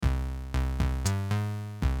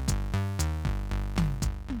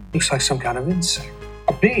Looks like some kind of insect.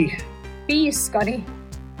 A bee. Bees, Scotty.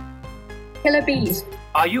 Killer bees.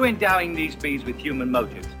 Are you endowing these bees with human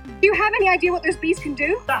motives? Do you have any idea what those bees can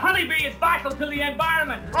do? The honeybee is vital to the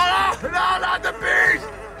environment. Oh, no, not the bees!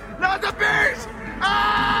 Not the bees!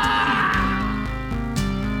 Ah!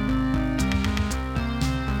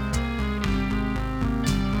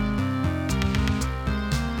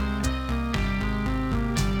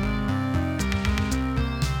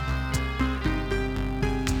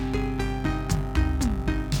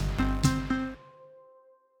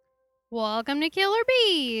 Welcome to Killer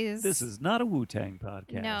Bees. This is not a Wu-Tang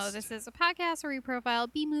podcast. No, this is a podcast where we profile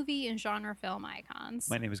B-movie and genre film icons.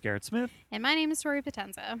 My name is Garrett Smith. And my name is Tori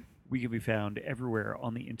Potenza. We can be found everywhere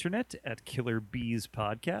on the internet at Killer Bees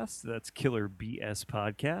Podcast. That's Killer BS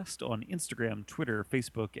Podcast on Instagram, Twitter,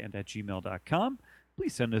 Facebook, and at gmail.com.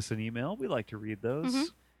 Please send us an email. We like to read those.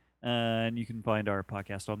 Mm-hmm. And you can find our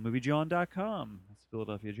podcast on moviejawn.com. That's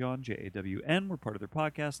Philadelphia John, J-A-W-N. We're part of their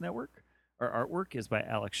podcast network. Our artwork is by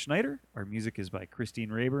Alex Schneider. Our music is by Christine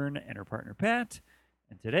Rayburn and her partner Pat.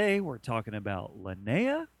 And today we're talking about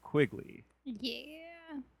Linnea Quigley.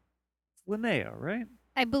 Yeah. It's Linnea, right?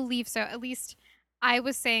 I believe so. At least I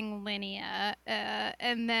was saying Linnea.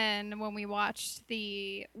 And then when we watched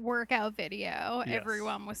the workout video, Yes.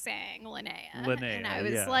 everyone was saying Linnea. Linnea, And I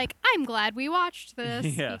was yeah. like, I'm glad we watched this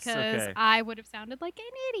Yes, because okay. I would have sounded like an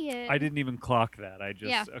idiot. I didn't even clock that. I just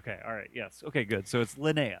Yeah. Okay, all right, yes. Okay, good. So it's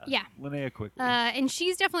Linnea. Yeah. Linnea Quigley. And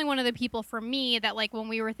she's definitely one of the people for me that, like, when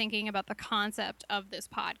we were thinking about the concept of this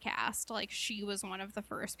podcast, like, she was one of the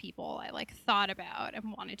first people I, like, thought about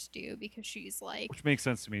and wanted to do because she's, like, Which makes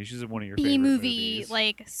sense to me. She's in one of your favorite B-movie, movies.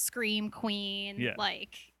 like, scream queen. Yeah.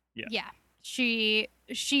 Like, Yeah. She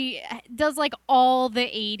does, like, all the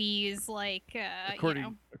 80s, like,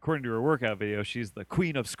 according to her workout video, she's the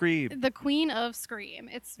queen of scream. the queen of scream.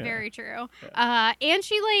 It's Yeah. very true. Yeah. And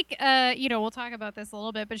she, like, we'll talk about this a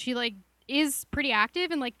little bit, but she, like, is pretty active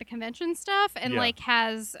in, like, the convention stuff and, Yeah. like,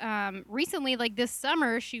 has recently, like, this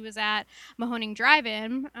summer, she was at Mahoning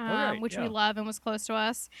Drive-In, right, which yeah. we love and was close to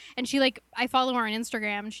us. And she, like, I follow her on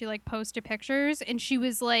Instagram, and she, like, posted pictures, and she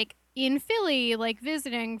was, like, in Philly, like,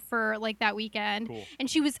 visiting for, like, that weekend. Cool. And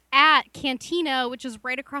she was at Cantina, which is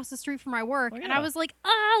right across the street from my work. Oh, And yeah. I was like,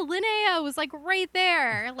 Linnea was, like, right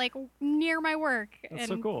there, like, near my work. That's and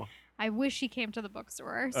so cool. I wish she came to the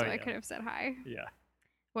bookstore so Oh, I yeah. could have said hi. Yeah.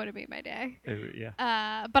 Would have made my day.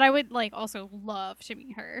 Yeah. But I would, like, also love to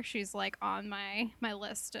meet her. She's, like, on my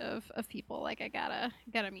list of people, like, I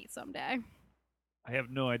gotta meet someday. I have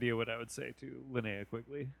no idea what I would say to Linnea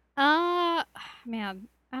Quigley. Man,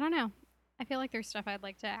 I don't know. I feel like there's stuff I'd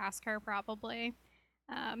like to ask her probably.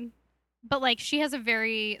 But, like, she has a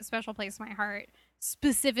very special place in my heart,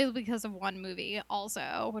 specifically because of one movie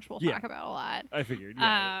also, which we'll Yeah. talk about a lot. I figured.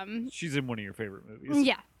 Yeah. She's in one of your favorite movies.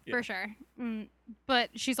 Yeah, Yeah. for sure.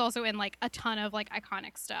 But she's also in, like, a ton of, like,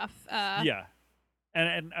 iconic stuff. Yeah.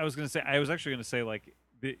 And I was actually gonna say, like,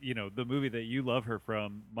 the movie that you love her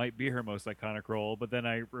from might be her most iconic role, but then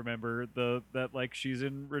I remember that like she's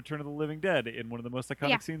in Return of the Living Dead in one of the most iconic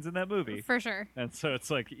Yeah. scenes in that movie. For sure. And so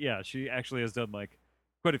it's like, yeah, she actually has done like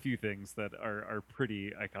quite a few things that are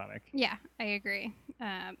pretty iconic. Yeah, I agree.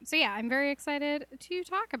 So yeah, I'm very excited to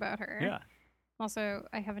talk about her. Yeah. Also,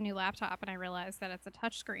 I have a new laptop, and I realized that it's a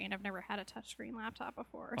touchscreen. I've never had a touchscreen laptop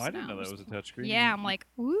before. Oh, so I didn't now know I'm that was just- a touchscreen. Yeah, I'm like,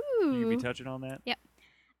 ooh. You be touching on that? Yep.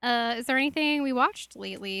 Is there anything we watched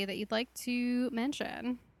lately that you'd like to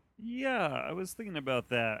mention? Yeah, I was thinking about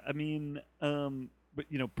that. I mean, but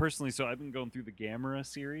personally, so I've been going through the Gamera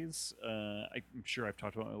series. I'm sure I've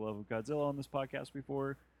talked about my love of Godzilla on this podcast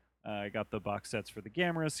before. I got the box sets for the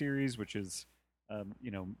Gamera series, which is,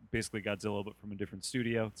 basically Godzilla but from a different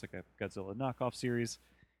studio. It's like a Godzilla knockoff series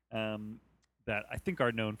that I think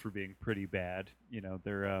are known for being pretty bad.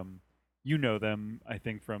 They're you know them, I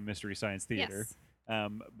think, from Mystery Science Theater. Yes.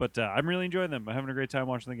 But I'm really enjoying them. I'm having a great time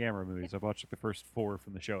watching the Gamera movies. I've watched like, the first 4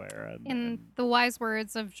 from the show era. In the wise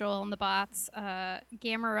words of Joel and the Bots,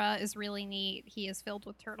 Gamera is really neat. He is filled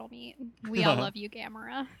with turtle meat. We all love you,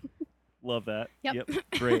 Gamera. Love that. Yep.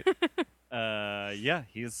 Great. Yeah,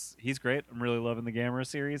 he's great. I'm really loving the Gamera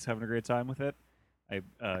series. Having a great time with it.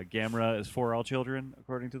 Gamera is for all children,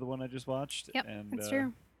 according to the one I just watched. Yep, and, that's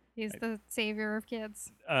true. He's the savior of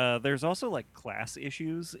kids. There's also like class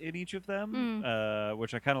issues in each of them,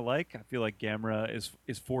 which I kind of like. I feel like Gamera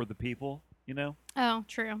is for the people. Oh,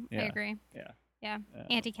 true. I Yeah. agree. Yeah. Yeah.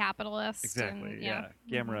 Anti-capitalist. Exactly. And, yeah.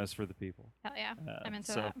 Mhm. Gamera is for the people. Hell yeah. I'm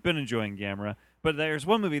into so that. been enjoying Gamera. But there's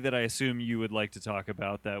one movie that I assume you would like to talk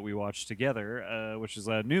about that we watched together, which is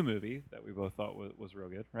a new movie that we both thought was real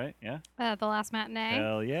good, right? Yeah? The Last Matinee.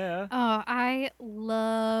 Hell yeah. Oh, I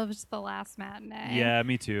loved The Last Matinee. Yeah,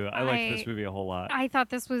 me too. I liked this movie a whole lot. I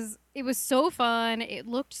thought it was so fun. It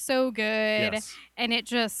looked so good. Yes. And it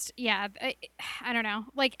just, I don't know.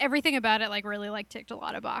 Like, everything about it, like, really, like, ticked a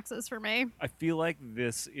lot of boxes for me. I feel like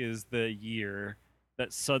this is the year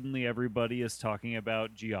that suddenly everybody is talking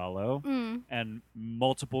about Giallo, and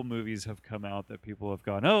multiple movies have come out that people have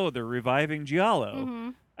gone, oh, they're reviving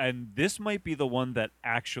Giallo. And this might be the one that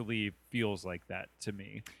actually feels like that to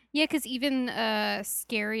me. Yeah, because even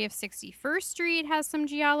Scary of 61st Street has some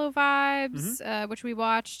Giallo vibes, which we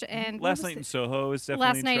watched. And Last Night in Soho is definitely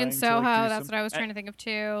Last Night in trying to, Soho, like, do that's some- what I was trying to think of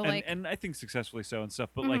too. and I think successfully so and stuff,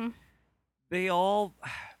 but like they all,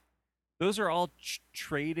 those are all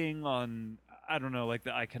trading on, I don't know, like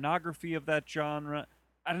the iconography of that genre.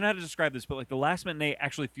 I don't know how to describe this, but like The Last Matinee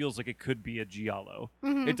actually feels like it could be a Giallo.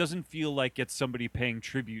 It doesn't feel like it's somebody paying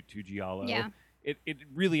tribute to Giallo. Yeah. It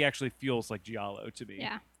really actually feels like Giallo to me.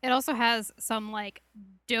 Yeah. It also has some like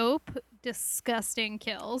dope, disgusting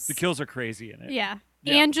kills. The kills are crazy in it. Yeah.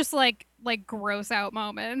 Yeah. And just like gross out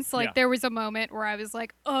moments. Like Yeah. there was a moment where I was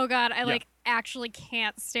like, oh God, I like actually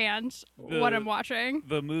can't stand what I'm watching.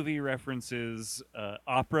 The movie references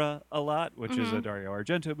opera a lot, which is Mm-hmm. a Dario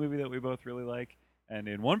Argento movie that we both really like. And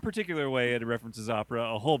in one particular way, it references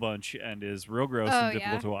opera a whole bunch and is real gross and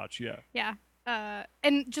difficult to watch. Yeah. Yeah.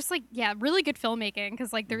 And just like, really good filmmaking.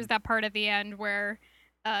 Cause like there's that part at the end where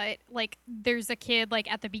like there's a kid like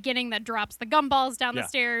at the beginning that drops the gumballs down the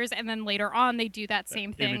stairs, and then later on they do that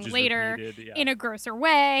same thing image is later repeated, in a grosser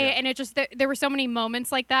way. And it just there were so many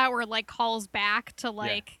moments like that where it like calls back to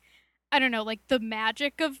like I don't know, like the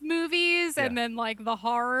magic of movies and then like the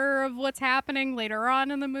horror of what's happening later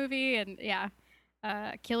on in the movie. And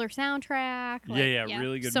killer soundtrack. Like,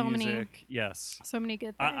 really good so music. Yes. So many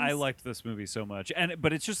good things. I liked this movie so much.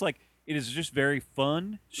 But it's just like, it is just very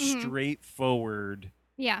fun, straightforward,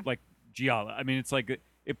 like Giallo. I mean, it's like,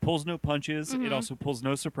 it pulls no punches. It also pulls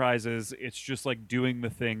no surprises. It's just like doing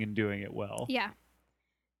the thing and doing it well. Yeah.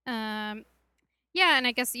 Yeah, and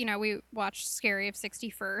I guess, we watched Scary of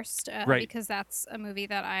 61st because that's a movie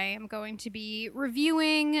that I am going to be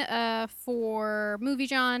reviewing for Movie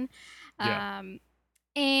John.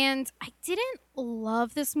 And I didn't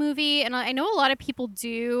love this movie, and I know a lot of people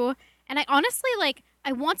do. And I honestly,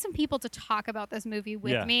 I want some people to talk about this movie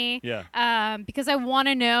with me. Yeah. Because I want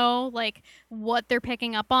to know, what they're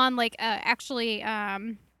picking up on.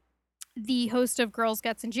 The host of Girls,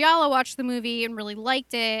 Guts, and Giallo watched the movie and really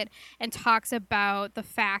liked it and talks about the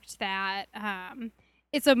fact that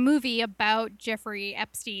it's a movie about Jeffrey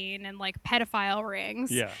Epstein and, pedophile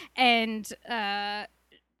rings. Yeah. And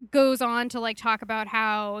goes on to talk about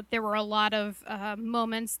how there were a lot of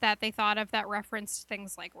moments that they thought of that referenced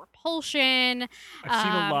things like repulsion. I've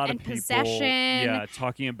seen a lot and of people possession.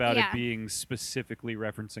 talking about it being specifically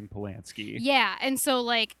referencing Polanski. Yeah, and so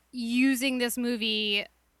using this movie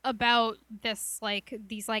about this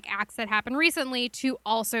these acts that happened recently to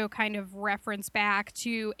also kind of reference back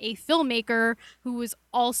to a filmmaker who was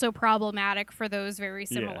also problematic for those very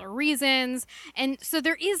similar reasons. And so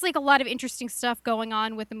there is a lot of interesting stuff going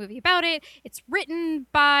on with the movie about it. It's written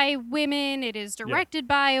by women, it is directed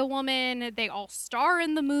by a woman, they all star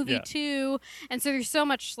in the movie too. And so there's so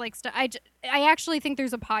much stuff. I actually think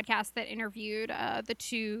there's a podcast that interviewed the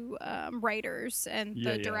two writers and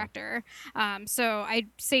the director. So I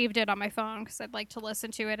saved it on my phone because I'd like to listen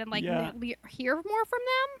to it and hear more from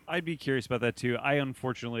them. I'd be curious about that too. I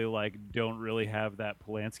unfortunately don't really have that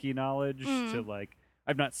Polanski knowledge to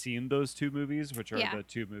I've not seen those two movies, which are the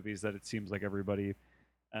two movies that it seems like everybody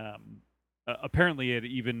apparently it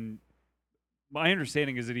even, my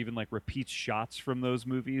understanding is it even repeats shots from those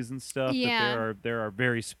movies and stuff. Yeah. That there are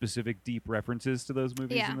very specific deep references to those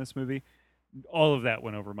movies in this movie. All of that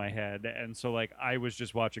went over my head, and so I was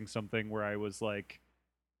just watching something where I was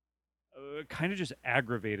kind of just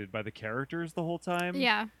aggravated by the characters the whole time.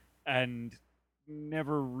 Yeah. And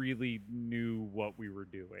never really knew what we were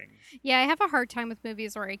doing. Yeah, I have a hard time with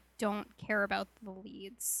movies where I don't care about the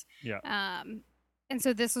leads. Yeah. And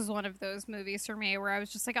so this was one of those movies for me where I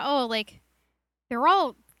was just they're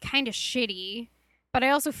all kind of shitty, but I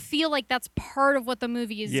also feel like that's part of what the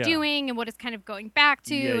movie is doing and what it's kind of going back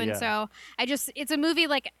to. So it's a movie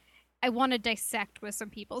I want to dissect with some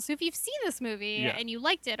people. So if you've seen this movie and you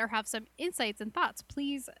liked it or have some insights and thoughts,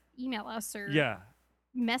 please email us or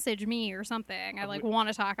message me or something. I want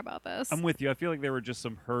to talk about this. I'm with you. I feel like there were just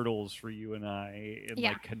some hurdles for you and I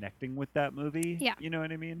in connecting with that movie. Yeah. You know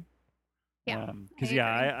what I mean? Yeah. Because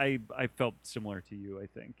I felt similar to you, I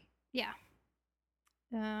think. Yeah.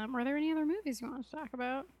 Were there any other movies you want to talk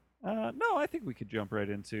about? No, I think we could jump right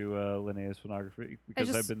into Linnea's filmography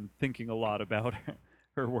because I've been thinking a lot about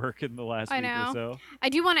her work in the last week or so. I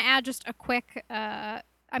do want to add just a quick.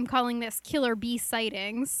 I'm calling this Killer Bee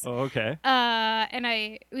sightings. Oh, okay. And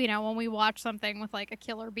when we watch something with like a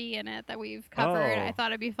killer bee in it that we've covered, I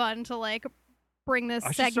thought it'd be fun to like bring this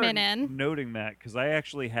segment in. Noting that because I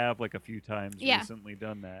actually have like a few times recently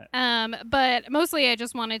done that. But mostly I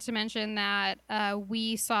just wanted to mention that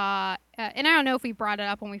we saw, and I don't know if we brought it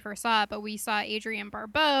up when we first saw it, but we saw Adrienne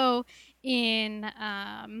Barbeau in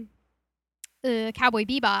Cowboy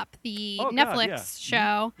Bebop, the Netflix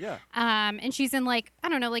show. Yeah. And she's in like, I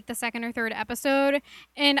don't know, like the second or third episode.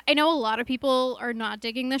 And I know a lot of people are not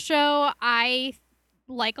digging the show. I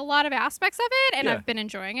like a lot of aspects of it, and I've been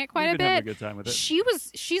enjoying it quite a bit. Having a good time with it.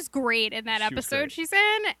 She's great in that episode she's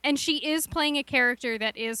in, and she is playing a character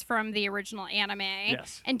that is from the original anime,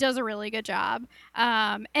 and does a really good job.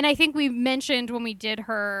 And I think we mentioned when we did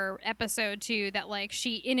her episode too that like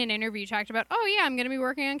she in an interview talked about, oh yeah, I'm gonna be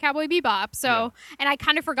working on Cowboy Bebop. So and I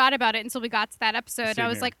kind of forgot about it until we got to that episode. And I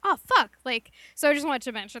was like, oh fuck, like so I just wanted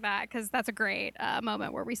to mention that because that's a great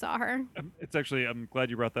moment where we saw her. It's actually I'm glad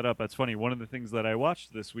you brought that up. That's funny. One of the things that I watched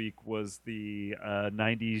this week was the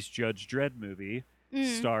 90s Judge Dredd movie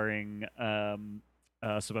starring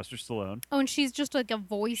Sylvester Stallone. Oh, and she's just like a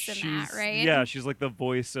voice in that, right? Yeah, she's like the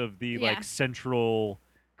voice of the like central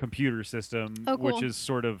computer system, which is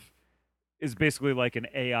is basically like an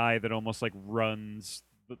AI that almost like runs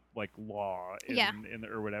the like law in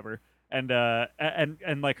or whatever. And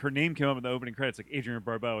like her name came up in the opening credits, like Adrienne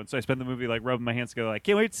Barbeau, and so I spent the movie like rubbing my hands together, like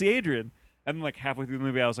can't wait to see Adrienne. And then like halfway through the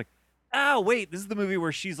movie, I was like, oh, wait, this is the movie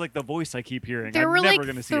where she's like the voice I keep hearing. There were never like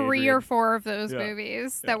gonna see 3 Adrienne. or 4 of those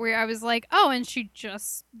movies that I was like, oh, and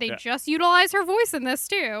they just utilize her voice in this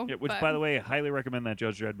too. Yeah, which, by the way, I highly recommend that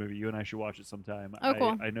Judge Dredd movie. You and I should watch it sometime. Oh,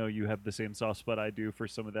 cool. I know you have the same soft spot I do for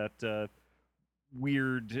some of that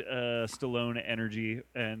weird Stallone energy,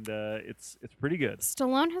 and it's pretty good.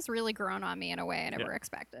 Stallone has really grown on me in a way I never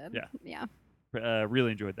expected. Yeah.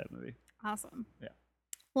 Really enjoyed that movie. Awesome. Yeah.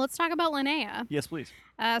 Well, let's talk about Linnea. Yes, please.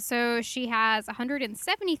 So she has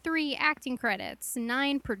 173 acting credits,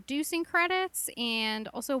 9 producing credits, and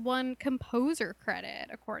also 1 composer credit,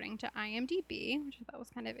 according to IMDb, which I thought was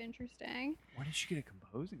kind of interesting. Why did she get a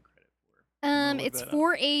composing credit for? It's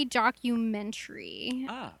for a documentary.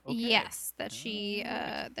 Ah, okay. Yes, that she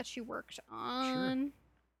worked on.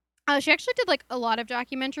 Sure. She actually did like a lot of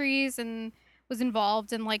documentaries and was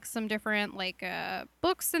involved in like some different like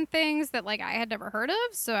books and things that like I had never heard of,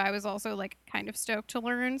 so I was also like kind of stoked to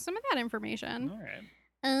learn some of that information.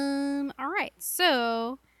 All right.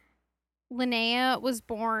 So Linnea was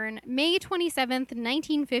born May 27th,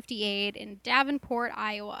 1958 in Davenport,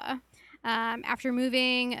 Iowa. After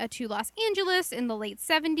moving to Los Angeles in the late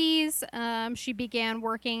 70s, she began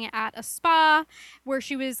working at a spa where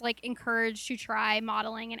she was like encouraged to try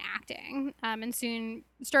modeling and acting, and soon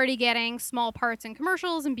started getting small parts in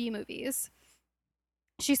commercials and B movies.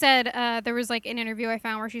 She said there was like an interview I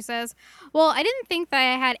found where she says, well, I didn't think that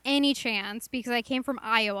I had any chance because I came from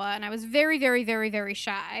Iowa and I was very, very, very, very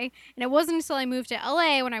shy. And it wasn't until I moved to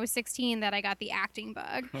LA when I was 16 that I got the acting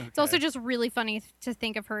bug. Okay. It's also just really funny to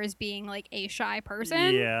think of her as being like a shy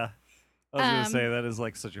person. Yeah. I was going to say that is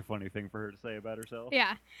like such a funny thing for her to say about herself.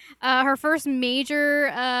 Yeah. Her first major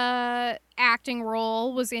acting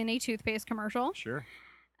role was in a toothpaste commercial. Sure.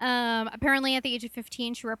 Apparently at the age of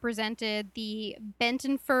 15, she represented the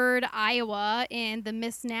Bentonford, Iowa in the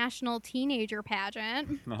Miss National Teenager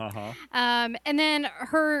pageant. And then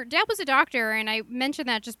her dad was a doctor, and I mentioned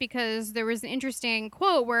that just because there was an interesting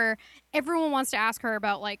quote where everyone wants to ask her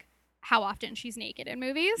about, like, how often she's naked in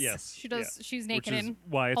movies. Yes. She does. Yeah. She's naked in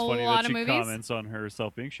why it's a funny lot that of she movies. Comments on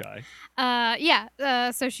herself being shy.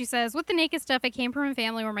 So she says, with the naked stuff, I came from a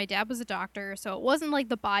family where my dad was a doctor, so it wasn't like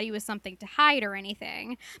the body was something to hide or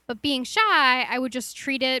anything. But being shy, I would just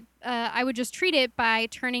treat it by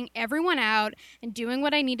turning everyone out and doing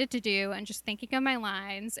what I needed to do and just thinking of my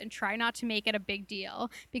lines and try not to make it a big deal,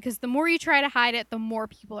 because the more you try to hide it, the more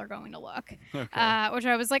people are going to look. Okay. Which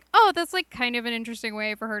I was like, oh, that's like kind of an interesting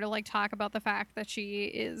way for her to like talk about the fact that she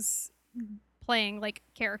is playing like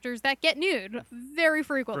characters that get nude very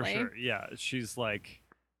frequently. For sure. Yeah, she's like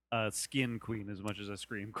a skin queen as much as a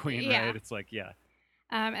scream queen, right? It's like, yeah.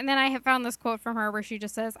 And then I have found this quote from her where she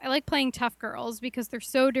just says, I like playing tough girls because they're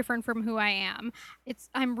so different from who I am. It's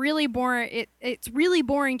really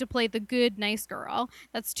boring to play the good, nice girl.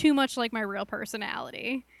 That's too much like my real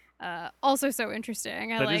personality. Also so interesting.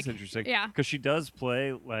 That is interesting. Yeah. Because she does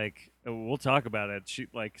play, like, we'll talk about it. She,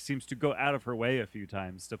 like, seems to go out of her way a few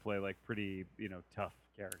times to play, like, pretty, tough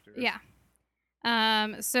characters. Yeah.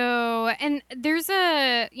 And there's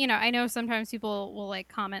I know sometimes people will like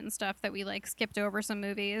comment and stuff that we like skipped over some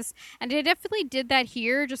movies, and I definitely did that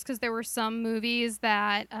here just because there were some movies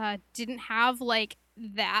that didn't have like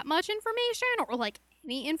that much information or like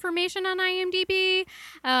any information on IMDb.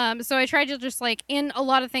 So I tried to just like in a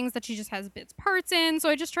lot of things that she just has bits parts in. So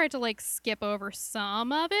I just tried to like skip over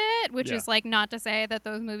some of it, which is like not to say that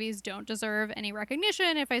those movies don't deserve any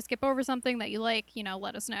recognition. If I skip over something that you like,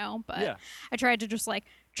 let us know. But I tried to just like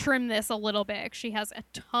trim this a little bit. She has a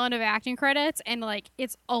ton of acting credits and like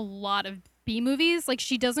it's a lot of B movies. Like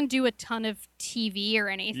she doesn't do a ton of TV or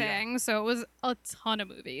anything, so it was a ton of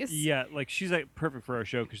movies. Yeah, like she's like perfect for our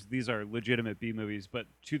show because these are legitimate B movies, but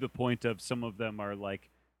to the point of some of them are like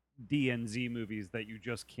DNZ movies that you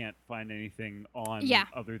just can't find anything on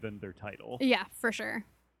other than their title. Yeah, for sure.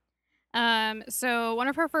 So one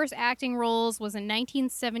of her first acting roles was in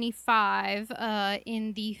 1975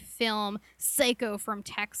 in the film Psycho from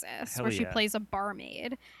Texas, where she plays a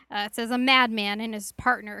barmaid. It says a madman and his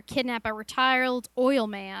partner kidnap a retired oil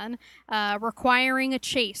man, requiring a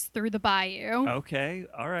chase through the bayou. Okay,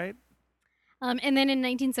 all right. And then in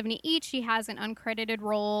 1978, she has an uncredited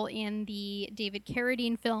role in the David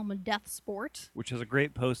Carradine film Death Sport, which has a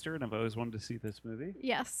great poster, and I've always wanted to see this movie.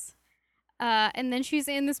 Yes. And then she's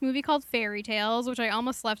in this movie called Fairy Tales, which I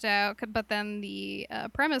almost left out, but then the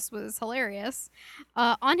premise was hilarious.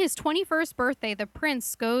 On his 21st birthday, the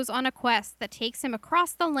prince goes on a quest that takes him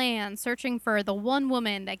across the land, searching for the one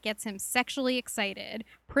woman that gets him sexually excited,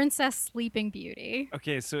 Princess Sleeping Beauty.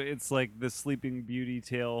 Okay, so it's like the Sleeping Beauty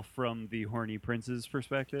tale from the horny prince's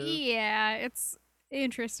perspective? Yeah, it's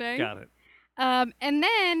interesting. Got it. And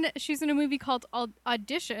then she's in a movie called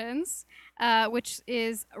Auditions, which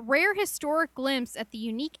is a rare historic glimpse at the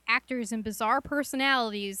unique actors and bizarre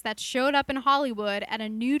personalities that showed up in Hollywood at a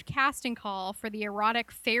nude casting call for the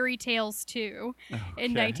erotic Fairy Tales 2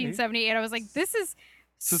 in 1978. I was like, this is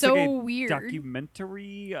so like a weird.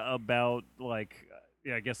 Documentary about like,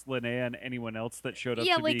 I guess Linnea and anyone else that showed up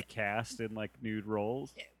to be cast in like nude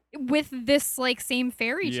roles. With this like same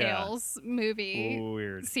Fairy Tales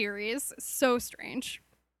movie series. So strange.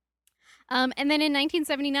 And then in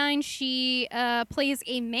 1979, she plays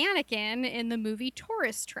a mannequin in the movie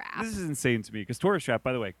Tourist Trap. This is insane to me because Tourist Trap,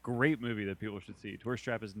 by the way, great movie that people should see. Tourist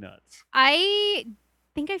Trap is nuts. I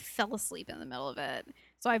think I fell asleep in the middle of it,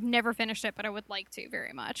 so I've never finished it, but I would like to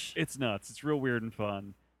very much. It's nuts. It's real weird and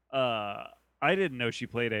fun. I didn't know she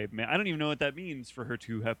played I don't even know what that means for her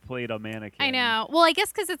to have played a mannequin. I know. Well, I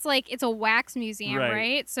guess because it's a wax museum,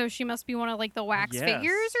 right? So she must be one of like the wax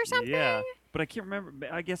figures or something. Yeah, but I can't remember.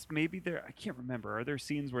 I guess maybe I can't remember. Are there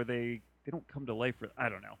scenes where they don't come to life? I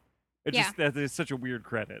don't know. It just that is such a weird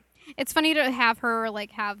credit. It's funny to have her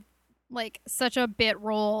have such a bit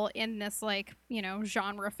role in this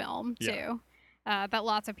genre film too, that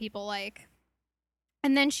lots of people like.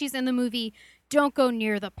 And then she's in the movie Don't Go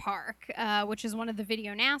Near the Park, which is one of the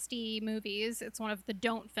Video Nasty movies. It's one of the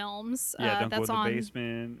Don't films. Don't that's go in on the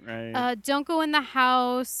basement, right? Don't Go in the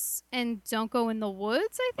House and Don't Go in the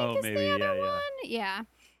Woods, I think is maybe, the other one. Yeah.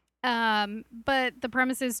 But the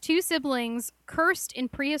premise is two siblings cursed in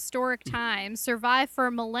prehistoric times survive for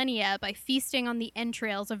millennia by feasting on the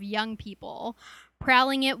entrails of young people,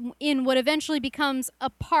 prowling it in what eventually becomes a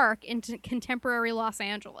park in contemporary Los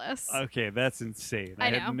Angeles. Okay, that's insane.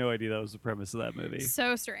 I had no idea that was the premise of that movie.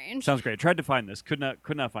 So strange. Sounds great. Tried to find this. Could not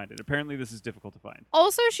find it. Apparently this is difficult to find.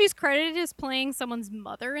 Also, she's credited as playing someone's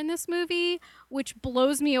mother in this movie, which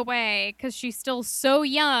blows me away because she's still so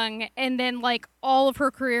young, and then all of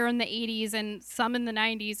her career in the 80s and some in the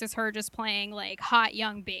 90s is her just playing hot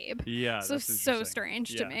young babe. Yeah, so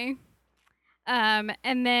strange to me.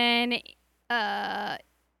 And then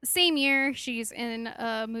same year, she's in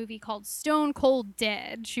a movie called Stone Cold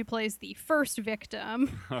Dead. She plays the first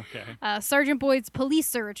victim. Okay. Sergeant Boyd's police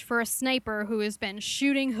search for a sniper who has been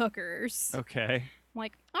shooting hookers. Okay. I'm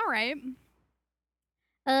like, all right.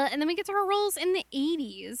 And then we get to her roles in the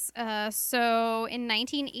 80s. So in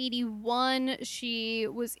 1981, she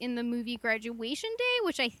was in the movie Graduation Day,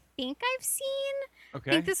 which I think I've seen.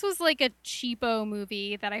 Okay. I think this was a cheapo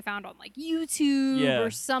movie that I found on YouTube or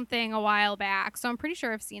something a while back. So I'm pretty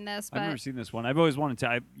sure I've seen this. But I've never seen this one. I've always wanted to.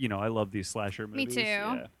 I love these slasher movies. Me too.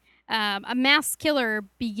 Yeah. A mass killer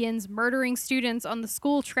begins murdering students on the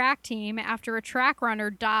school track team after a track runner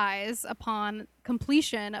dies upon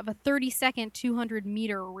completion of a 30-second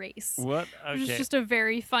 200-meter race. What? Okay. Which is just a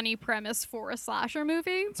very funny premise for a slasher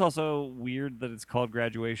movie. It's also weird that it's called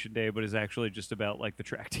Graduation Day, but is actually just about the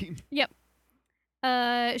track team. Yep.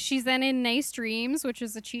 She's then in Nice Dreams, which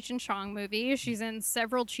is a Cheech and Chong movie. She's in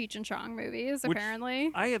several Cheech and Chong movies, Which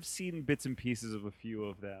apparently. I have seen bits and pieces of a few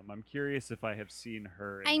of them. I'm curious if I have seen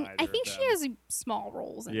her in I either think of she them. has small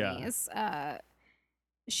roles in Yeah. these.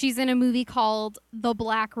 She's in a movie called The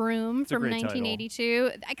Black Room a from great title.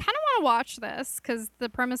 1982. I kind of want to watch this because the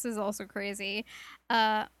premise is also crazy.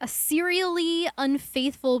 A serially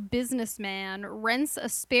unfaithful businessman rents a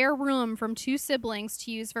spare room from two siblings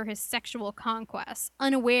to use for his sexual conquests,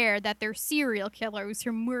 unaware that they're serial killers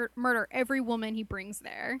who murder every woman he brings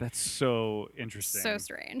there. That's so interesting. So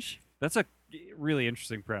strange. That's a really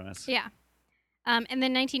interesting premise. Yeah. And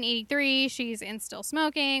then 1983, she's in Still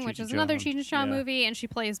Smoking, which Cheech and is another Chong, Cheech and Chong yeah. movie, and she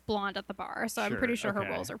plays Blonde at the bar. So I'm pretty sure her okay.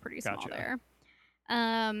 roles are pretty small Gotcha. there.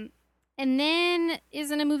 And then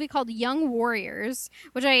is in a movie called Young Warriors,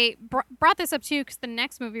 which I brought this up too because the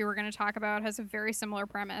next movie we're going to talk about has a very similar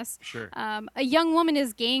premise. Sure. A young woman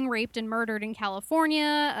is gang raped and murdered in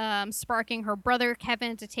California, sparking her brother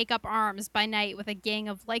Kevin to take up arms by night with a gang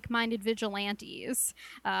of like-minded vigilantes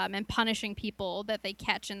and punishing people that they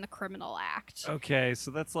catch in the criminal act. Okay,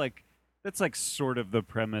 so that's like sort of the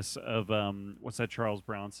premise of what's that Charles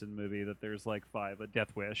Bronson movie that there's like 5, a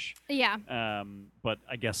Death Wish. Yeah. But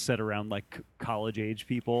I guess set around like college age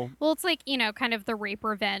people. Well, it's like, kind of the rape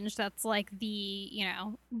revenge that's like the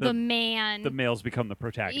man. The males become the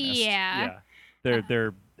protagonist. Yeah.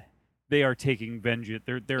 They are taking vengeance.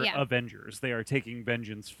 They're Yeah. avengers. They are taking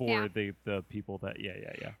vengeance for Yeah. the people that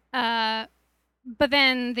But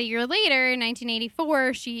then the year later, in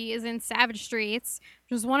 1984, she is in Savage Streets,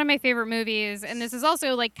 which was one of my favorite movies. And this is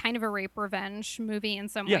also like kind of a rape revenge movie in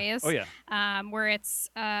some ways. Oh yeah. Where it's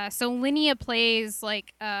so Linnea plays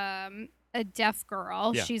like a deaf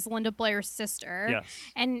girl. Yeah. She's Linda Blair's sister. Yes.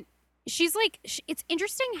 And she's like, it's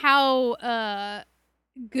interesting how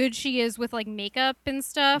good she is with like makeup and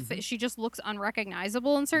stuff. Mhm. She just looks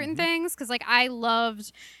unrecognizable in certain Mhm. things. Because like I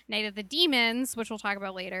loved Night of the Demons, which we'll talk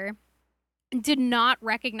about later. Did not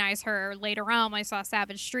recognize her later on when I saw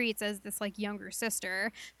Savage Streets as this like younger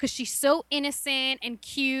sister because she's so innocent and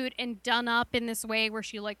cute and done up in this way where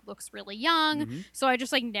she like looks really young. Mhm. So I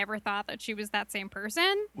just like never thought that she was that same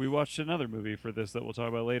person. We watched another movie for this that we'll talk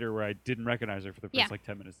about later where I didn't recognize her for the first Yeah. like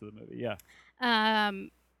 10 minutes of the movie. Yeah.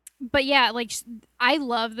 But yeah, like I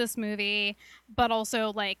love this movie, but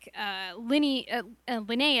also like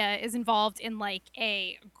Linnea is involved in like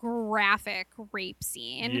a graphic rape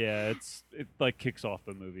scene. Yeah, it like kicks off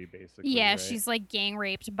the movie basically. Yeah, right? she's like gang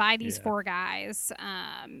raped by these Yeah. 4 guys.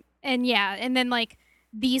 And then like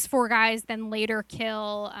these 4 guys then later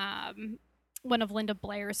kill one of Linda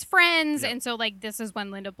Blair's friends. Yep. And so like this is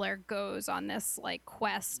when Linda Blair goes on this like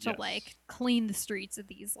quest to Yes. like clean the streets of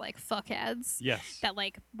these like fuckheads Yes. that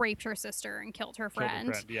like raped her sister and killed her Killed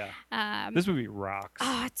her friend. Yeah. This movie rocks.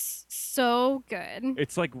 Oh, it's so good.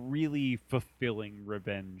 It's like really fulfilling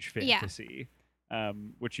revenge Yeah. fantasy.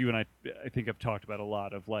 Which you and I think I've talked about a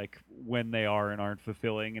lot of like when they are and aren't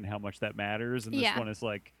fulfilling and how much that matters. And this Yeah. one is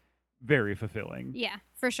like very fulfilling. Yeah,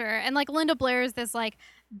 for sure. And like Linda Blair is this like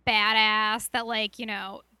badass that like,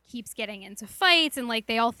 keeps getting into fights and like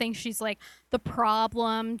they all think she's like the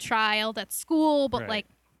problem child at school, but Right. like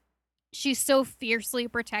she's so fiercely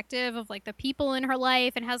protective of like the people in her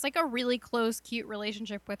life and has like a really close, cute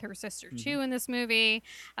relationship with her sister too in this movie,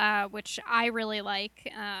 which I really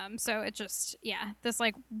like. So it just, this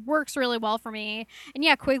like works really well for me. And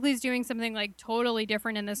yeah, Quigley's doing something like totally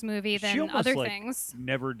different in this movie She than almost, other like, things.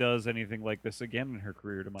 Never does anything like this again in her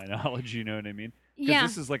career, to my knowledge. You know what I mean? Because Yeah.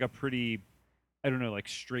 this is like a pretty, I don't know, like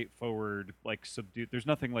straightforward, like subdued. There's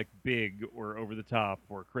nothing like big or over the top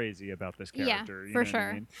or crazy about this character. You for know what I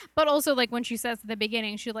sure. mean? But also, like when she says at the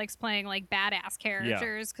beginning, she likes playing like badass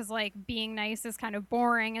characters because like being nice is kind of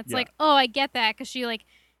boring. It's Yeah. like, oh, I get that because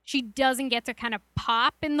she doesn't get to kind of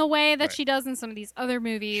pop in the way that Right. she does in some of these other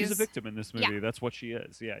movies. She's a victim in this Yeah. movie. That's what she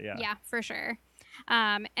is. Yeah. Yeah, for sure.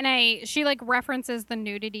 And she like references the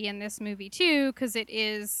nudity in this movie too because it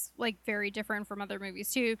is like very different from other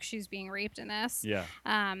movies too because she's being raped in this. Yeah.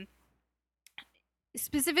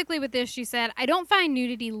 Specifically with this, she said, I don't find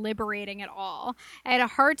nudity liberating at all. I had a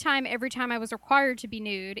hard time every time I was required to be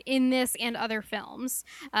nude in this and other films.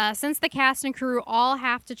 Since the cast and crew all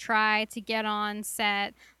have to try to get on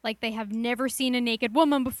set like they have never seen a naked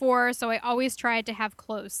woman before, so I always tried to have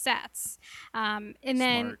closed sets. And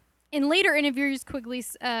then Smart. in later interviews, Quigley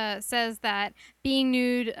says that being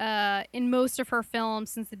nude in most of her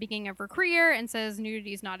films since the beginning of her career, and says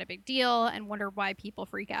nudity is not a big deal, and wonder why people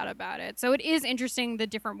freak out about it. So it is interesting the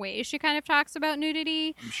different ways she kind of talks about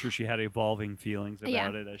nudity. I'm sure she had evolving feelings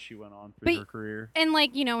about it as she went on through her career. And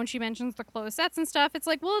like, you know, when she mentions the closed sets and stuff, it's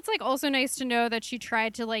like, well, it's like also nice to know that she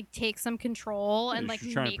tried to like take some control and like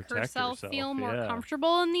make herself feel more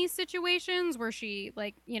comfortable in these situations where she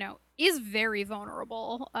like, you know, is very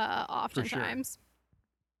vulnerable oftentimes.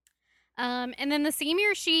 And then the same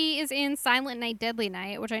year she is in Silent Night, Deadly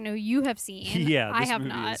Night, which I know you have seen. Yeah, I this have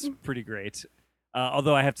movie not. is pretty great.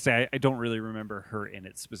 Although I have to say, I don't really remember her in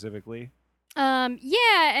it specifically. Yeah,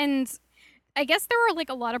 and I guess there were like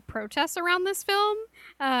a lot of protests around this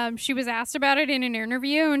film. She was asked about it in an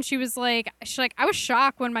interview, and she was like, I was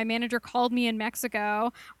shocked when my manager called me in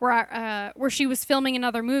Mexico, where she was filming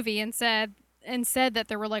another movie, and said that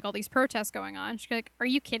there were like all these protests going on. She's like, "Are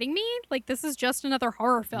you kidding me? Like, this is just another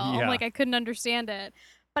horror film." Yeah. Like, I couldn't understand it.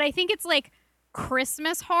 But I think it's like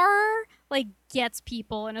Christmas horror like gets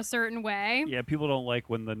people in a certain way. Yeah, people don't like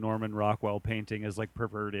when the Norman Rockwell painting is like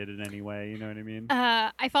perverted in any way. You know what I mean?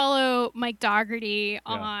 I follow Mike Dougherty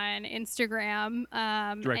on Instagram.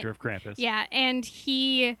 Director of Krampus. Yeah, and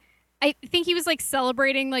I think he was like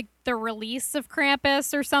celebrating like the release of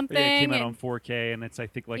Krampus or something. Yeah, it came out on 4K, and it's I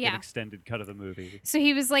think like an extended cut of the movie. So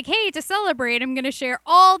he was like, "Hey, to celebrate, I'm going to share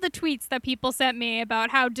all the tweets that people sent me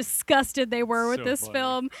about how disgusted they were with this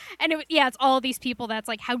film." And it's all these people that's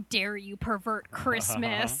like, "How dare you pervert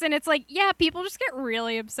Christmas?" And it's like, yeah, people just get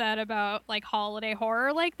really upset about like holiday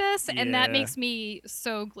horror like this, and that makes me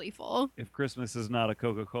so gleeful. If Christmas is not a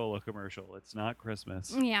Coca-Cola commercial, it's not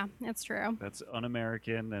Christmas. Yeah, that's true. That's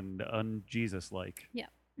un-American and un-Jesus-like. Yeah.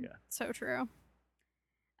 Yeah. So true.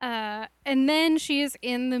 And then she is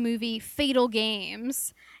in the movie Fatal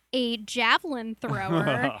Games. A javelin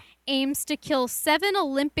thrower aims to kill 7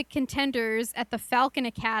 Olympic contenders at the Falcon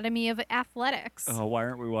Academy of Athletics. Oh, why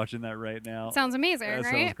aren't we watching that right now? Sounds amazing, that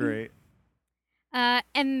right? Sounds great. And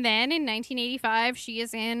then in 1985, she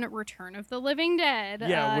is in Return of the Living Dead.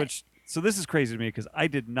 Yeah, so this is crazy to me because I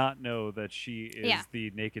did not know that she is the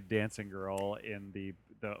naked dancing girl in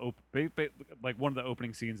like one of the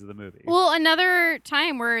opening scenes of the movie. Well, another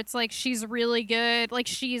time where it's like she's really good. Like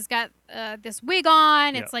she's got this wig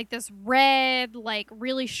on. It's like this red, like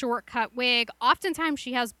really short cut wig. Oftentimes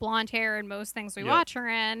she has blonde hair in most things we watch her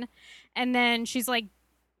in. And then she's like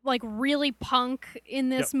really punk in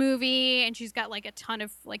this movie, and she's got like a ton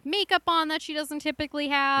of like makeup on that she doesn't typically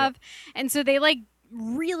have. And so they like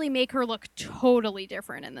really make her look totally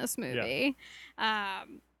different in this movie.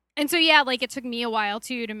 And so like it took me a while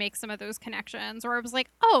too to make some of those connections where I was like,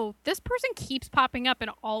 oh, this person keeps popping up in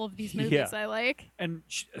all of these movies I like. And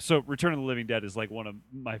so Return of the Living Dead is like one of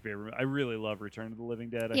my favorite. I really love Return of the Living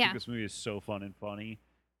Dead. I think this movie is so fun and funny.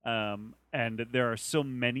 And there are so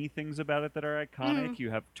many things about it that are iconic.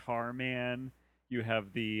 You have Tarman, you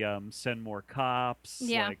have the Send More Cops,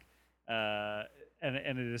 and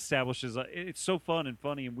it establishes it's so fun and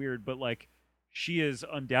funny and weird, but like she is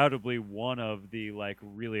undoubtedly one of the like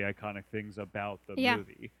really iconic things about the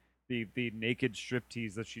movie. The naked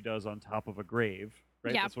striptease that she does on top of a grave,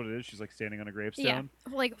 right? That's what it is. She's like standing on a gravestone. Yeah,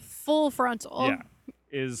 like full frontal. Yeah,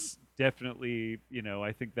 is definitely,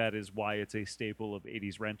 I think that is why it's a staple of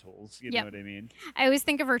 80s rentals. You know what I mean? I always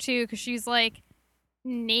think of her too because she's like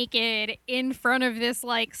naked in front of this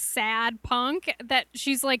like sad punk that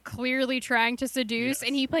she's like clearly trying to seduce,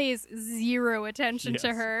 and he pays zero attention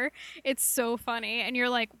to her. It's so funny, and you're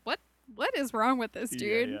like, what is wrong with this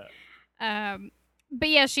dude? But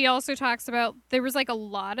yeah, she also talks about there was like a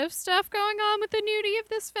lot of stuff going on with the nudity of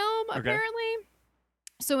this film apparently.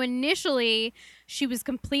 So initially, she was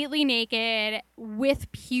completely naked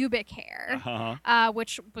with pubic hair,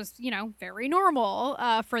 which was, very normal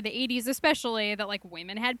for the 80s especially, that, like,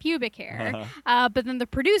 women had pubic hair. But then the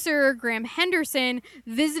producer, Graham Henderson,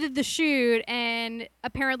 visited the shoot and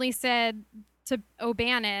apparently said to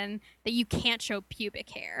O'Bannon that you can't show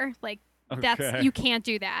pubic hair. Like, you can't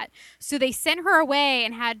do that. So they sent her away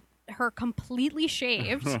and had her completely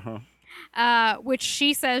shaved. Which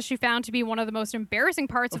she says she found to be one of the most embarrassing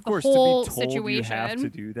parts of the whole to be told situation. You have to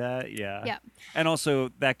do that, yeah. And also,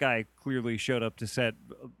 that guy clearly showed up to set,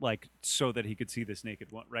 like, so that he could see this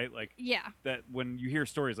naked one, right? Like, that when you hear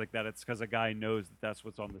stories like that, it's because a guy knows that that's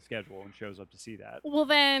what's on the schedule and shows up to see that. Well,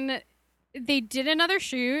 then they did another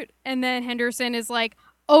shoot, and then Henderson is like,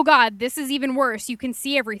 oh God, this is even worse. You can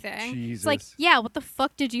see everything. Jesus. It's like, yeah, what the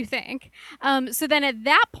fuck did you think? So then at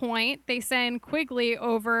that point, they send Quigley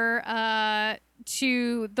over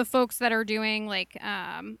to the folks that are doing like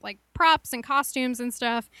props and costumes and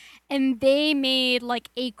stuff, and they made like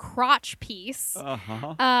a crotch piece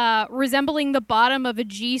resembling the bottom of a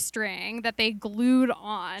G-string that they glued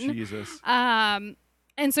on. Jesus. And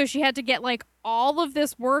so she had to get like all of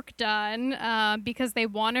this work done because they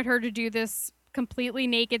wanted her to do this completely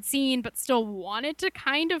naked scene, but still wanted to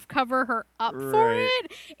kind of cover her up for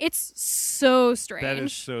it. It's so strange. That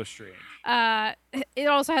is so strange. It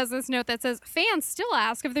also has this note that says, fans still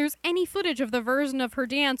ask if there's any footage of the version of her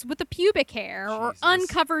dance with the pubic hair or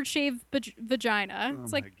uncovered shaved vagina.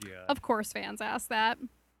 It's like, of course fans ask that.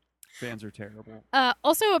 Fans are terrible.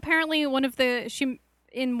 Also, apparently in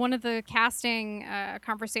one of the casting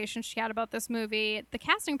conversations she had about this movie, the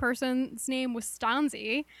casting person's name was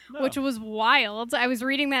Stanzi, which was wild. I was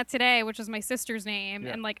reading that today, which is my sister's name,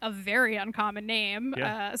 and like a very uncommon name.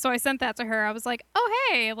 So I sent that to her. I was like, oh,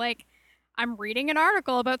 hey, like I'm reading an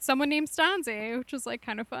article about someone named Stanzi, which was like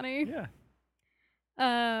kind of funny.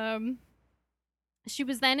 Yeah. She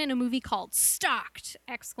was then in a movie called Stalked! !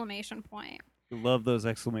 Love those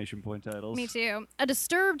exclamation point titles. Me too. A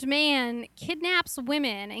disturbed man kidnaps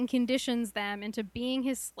women and conditions them into being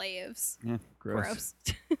his slaves. Yeah, gross.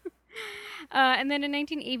 And then in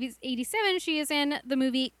 1987, she is in the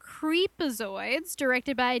movie Creepazoids,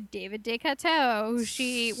 directed by David DeCateau, who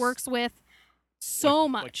she works with so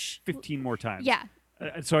much. Like 15 more times. Yeah.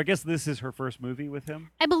 So I guess this is her first movie with him?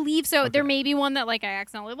 I believe so. Okay. There may be one that like I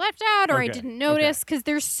accidentally left out or I didn't notice because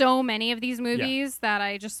there's so many of these movies that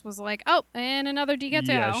I just was like, oh, and another DeCateau.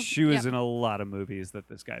 Yeah, she was in a lot of movies that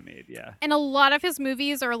this guy made, yeah. And a lot of his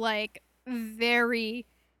movies are like very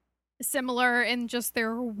similar in just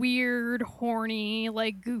their weird, horny,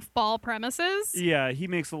 like goofball premises. Yeah, he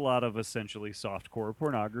makes a lot of essentially softcore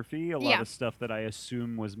pornography, a lot of stuff that I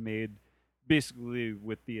assume was made basically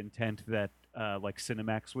with the intent that like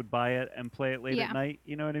Cinemax would buy it and play it late at night.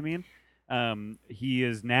 You know what I mean? He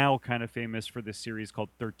is now kind of famous for this series called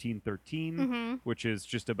 1313, which is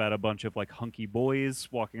just about a bunch of like hunky boys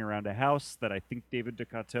walking around a house that I think David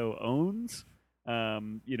DeCateau owns.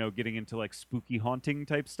 You know, getting into like spooky haunting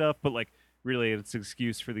type stuff, but like really it's an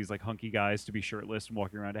excuse for these like hunky guys to be shirtless and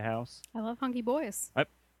walking around a house. I love hunky boys.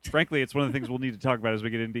 Frankly, it's one of the things we'll need to talk about as we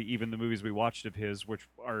get into even the movies we watched of his, which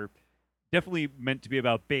are definitely meant to be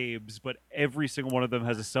about babes, but every single one of them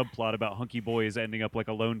has a subplot about hunky boys ending up like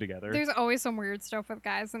alone together. There's always some weird stuff with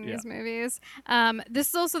guys in these movies. This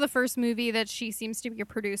is also the first movie that she seems to be a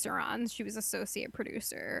producer on. She was associate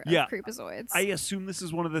producer of Creepazoids. I assume this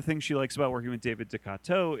is one of the things she likes about working with David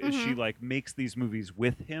DeCateau is she like makes these movies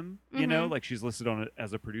with him, you know? Like she's listed on it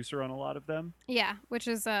as a producer on a lot of them. Yeah, which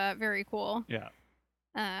is very cool. Yeah.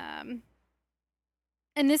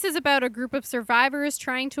 And this is about a group of survivors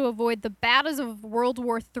trying to avoid the battles of World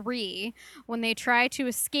War III. When they try to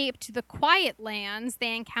escape to the Quiet Lands,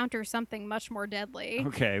 they encounter something much more deadly.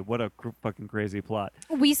 Okay, what a fucking crazy plot.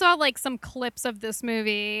 We saw like some clips of this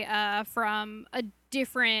movie from a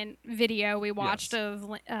different video we watched of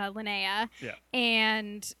Linnea. Yeah.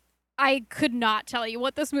 And I could not tell you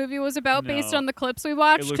what this movie was about based on the clips we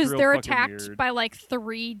watched because they're attacked by like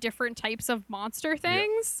 3 different types of monster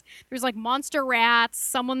things. Yep. There's like monster rats,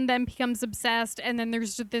 someone then becomes obsessed, and then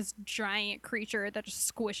there's just this giant creature that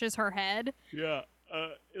just squishes her head. Yeah.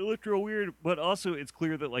 It looked real weird, but also it's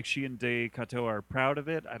clear that like she and DeCateau are proud of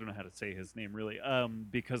it. I don't know how to say his name really,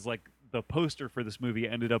 because like the poster for this movie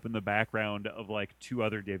ended up in the background of like 2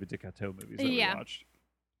 other David DeCateau movies that we watched.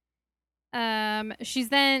 She's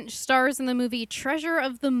then stars in the movie Treasure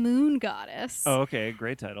of the Moon Goddess. Oh, okay.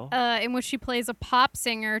 Great title. In which she plays a pop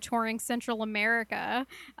singer touring Central America,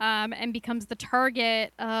 and becomes the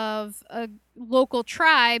target of a local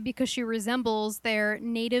tribe because she resembles their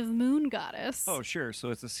native moon goddess. Oh, sure. So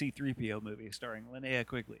it's a C-3PO movie starring Linnea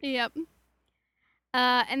Quigley. Yep.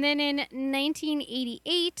 And then in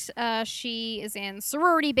 1988, she is in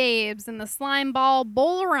Sorority Babes and the Slime Ball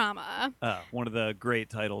Bowl-orama. One of the great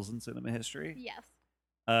titles in cinema history. Yes.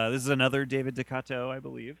 This is another David DeCateau, I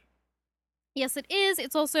believe. Yes, it is.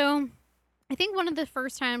 It's also, I think, one of the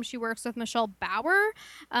first times she works with Michelle Bauer,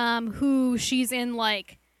 who she's in,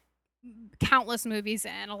 like, countless movies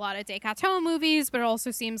in. A lot of DeCateau movies, but it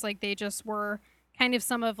also seems like they just were kind of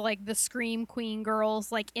some of like the Scream Queen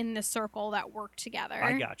girls like in the circle that worked together.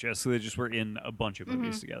 I gotcha. So they just were in a bunch of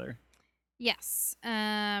movies together. Yes.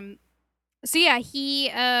 So yeah,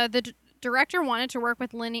 the director wanted to work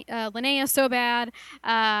with Linnea so bad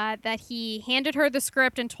that he handed her the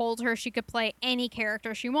script and told her she could play any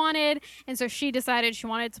character she wanted, and so she decided she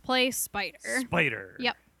wanted to play Spider. Spider.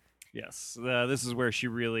 Yep. Yes, this is where she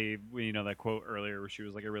really, that quote earlier where she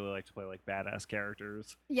was like, I really like to play like badass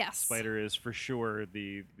characters. Yes. Spider is for sure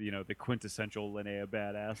the quintessential Linnea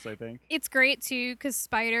badass, I think. It's great too because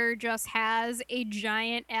Spider just has a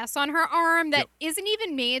giant S on her arm that isn't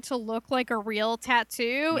even made to look like a real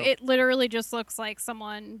tattoo. Nope. It literally just looks like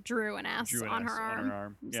someone drew an S on her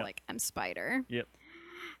arm. It's Yep. like, I'm Spider. Yep.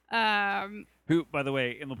 Um, Who, by the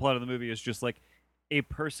way, in the plot of the movie is just like a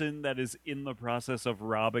person that is in the process of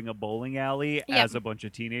robbing a bowling alley as a bunch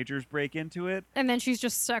of teenagers break into it. And then she's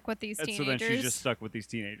just stuck with these teenagers. So then she's just stuck with these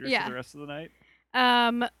teenagers for the rest of the night.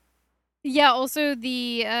 Yeah, also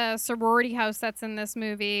the sorority house that's in this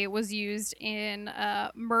movie was used in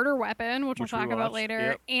Murder Weapon, which we'll talk about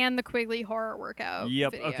later, and the Quigley Horror Workout video,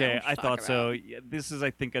 Okay, I thought so. about. Yeah, this is,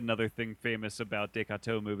 I think, another thing famous about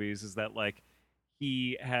Descartes movies is that, like,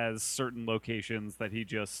 he has certain locations that he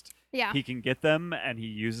just... Yeah. He can get them, and he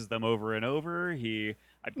uses them over and over. He,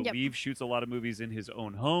 I believe, shoots a lot of movies in his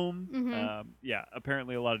own home. Mm-hmm.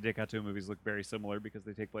 Apparently a lot of Descartes movies look very similar because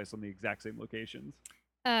they take place on the exact same locations.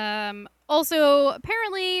 Also,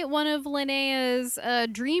 apparently one of Linnea's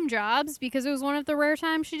dream jobs, because it was one of the rare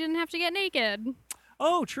times she didn't have to get naked.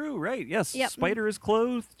 Oh, true, right. Yes, Spider is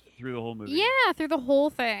clothed through the whole movie. Yeah, through the whole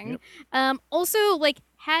thing. Also, like,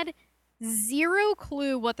 had... zero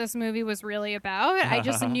clue what this movie was really about. I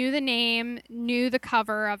just knew the name, knew the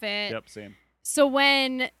cover of it. Yep, same. So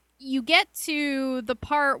when you get to the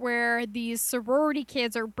part where these sorority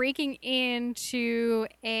kids are breaking into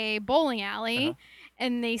a bowling alley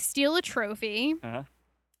and they steal a trophy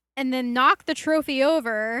and then knock the trophy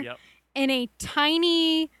over and a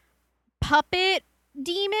tiny puppet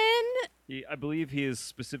demon. I believe he is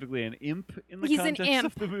specifically an imp in the He's context an imp.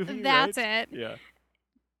 of the movie. That's right? it. Yeah.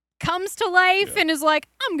 Comes to life and is like,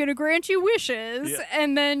 I'm gonna grant you wishes, Yeah.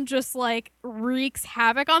 and then just like wreaks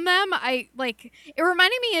havoc on them. It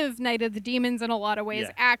reminded me of Night of the Demons in a lot of ways,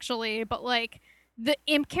 actually, but like the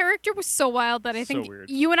imp character was so wild that I think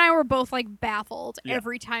you and I were both like baffled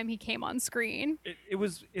every time he came on screen.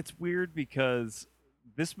 It's weird because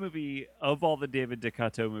this movie, of all the David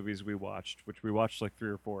Descartes movies we watched, which we watched like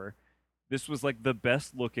 3 or 4, this was like the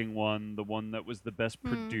best looking one, the one that was the best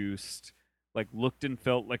produced. Like, looked and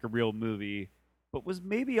felt like a real movie, but was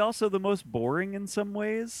maybe also the most boring in some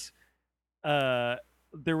ways. There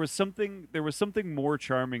was something more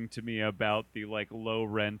charming to me about the like low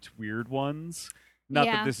rent weird ones. Not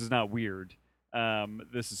that this is not weird.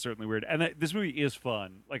 This is certainly weird, and this movie is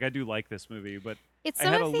fun. Like, I do like this movie, but I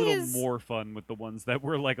had a little more fun with the ones that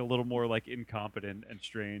were like a little more like incompetent and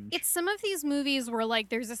strange. It's some of these movies where like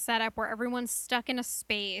there's a setup where everyone's stuck in a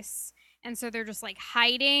space. And so they're just like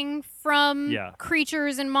hiding from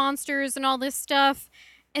creatures and monsters and all this stuff.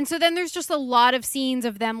 And so then there's just a lot of scenes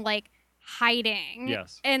of them like hiding.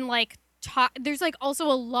 Yes. And like there's like also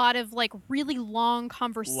a lot of like really long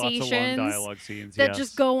conversations. Lots of long dialogue scenes that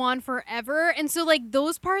just go on forever. And so like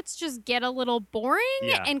those parts just get a little boring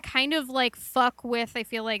and kind of like fuck with, I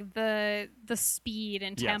feel like, the speed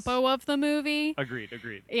and tempo of the movie. Agreed.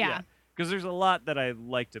 Yeah. Because there's a lot that I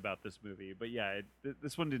liked about this movie, but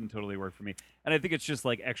this one didn't totally work for me. And I think it's just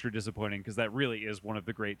like extra disappointing because that really is one of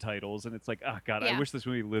the great titles, and it's like, oh god, I wish this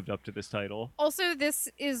movie lived up to this title. Also, this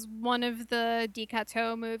is one of the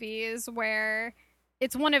Descartes movies where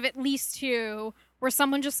it's one of at least 2 where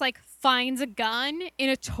someone just like finds a gun in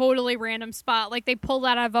a totally random spot. Like they pull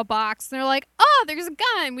that out of a box and they're like, oh, there's a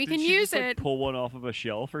gun, we can use it. Like, pull one off of a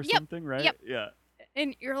shelf or something, right? Yep. Yeah.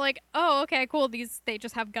 And you're like, oh, okay, cool. They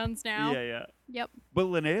just have guns now. Yeah. Yep. But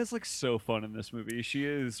Linnea is like so fun in this movie. She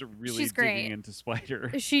is really digging into Spider.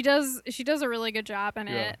 She does a really good job in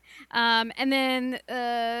it. And then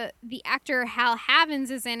the actor Hal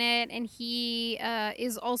Havens is in it, and he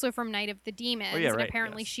is also from Night of the Demons. And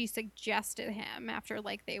apparently she suggested him after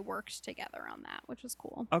like they worked together on that, which is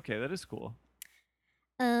cool. Okay, that is cool.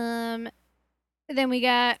 Then we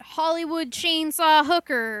got Hollywood Chainsaw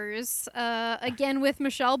Hookers, again with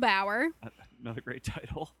Michelle Bauer. Another great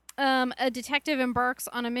title. A detective embarks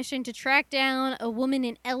on a mission to track down a woman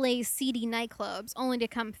in LA's seedy nightclubs, only to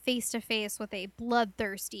come face to face with a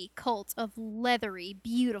bloodthirsty cult of leathery,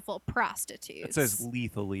 beautiful prostitutes. It says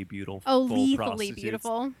lethally beautiful. Oh, lethally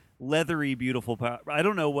beautiful. Leathery, beautiful. I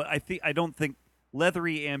don't know what I don't think.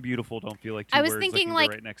 Leathery and beautiful don't feel like two words. I was words thinking that can like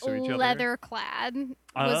go right next to each other. leather clad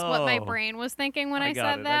was what my brain was thinking when I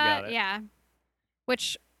said that. I got it. Yeah,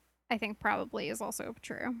 which I think probably is also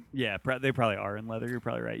true. Yeah, they probably are in leather. You're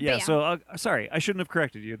probably right. Yeah. So sorry, I shouldn't have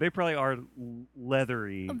corrected you. They probably are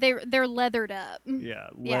leathery. They're leathered up. Yeah.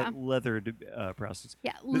 Leathered prostitutes.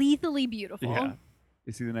 Yeah, lethally beautiful. Yeah.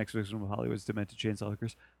 Is he the next victim of Hollywood's demented chainsaw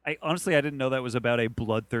hookers? I didn't know that was about a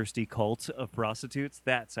bloodthirsty cult of prostitutes.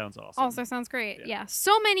 That sounds awesome. Also sounds great. Yeah. Yeah.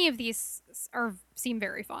 So many of these seem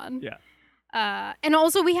very fun. Yeah. And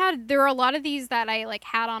also there are a lot of these that I like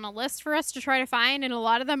had on a list for us to try to find, and a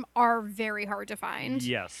lot of them are very hard to find.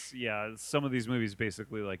 Yes. Yeah. Some of these movies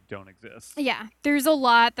basically like don't exist. Yeah. There's a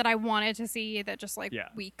lot that I wanted to see that just like Yeah.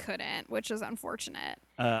 we couldn't, which is unfortunate.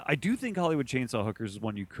 I do think Hollywood Chainsaw Hookers is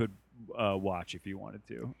one you could watch if you wanted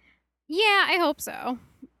to. Yeah, I hope so.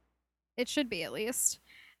 It should be at least.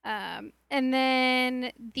 And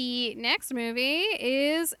then the next movie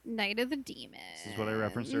is Night of the Demons. This is what I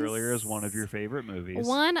referenced earlier as one of your favorite movies.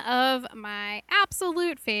 One of my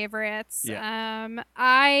absolute favorites. Yeah.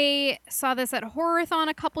 I saw this at Horrorthon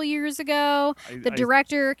a couple years ago. The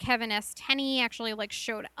director, Kevin S. Tenney, actually like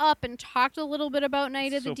showed up and talked a little bit about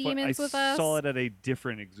Night of the Demons with us. I saw it at a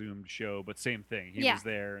different Exhumed show, but same thing. He was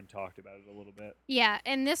there and talked about it a little bit. Yeah,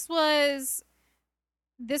 and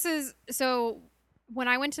so when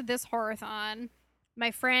I went to this Horrorthon,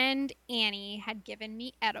 my friend Annie had given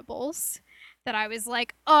me edibles that I was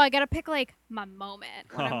like, oh, I gotta pick like my moment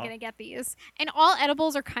when I'm gonna get these. And all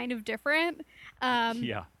edibles are kind of different.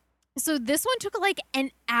 Yeah. So this one took like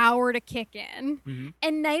an hour to kick in. Mm-hmm.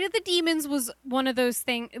 And Night of the Demons was one of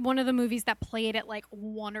the movies that played at like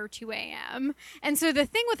 1 or 2 a.m. And so the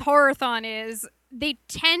thing with Horrorthon is they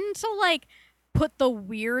tend to like put the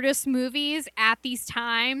weirdest movies at these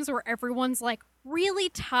times where everyone's like really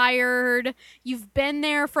tired. You've been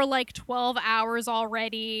there for like 12 hours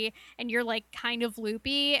already and you're like kind of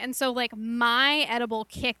loopy. And so like my edible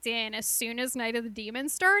kicked in as soon as Night of the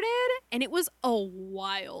Demons started, and it was a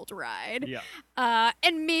wild ride. Yeah.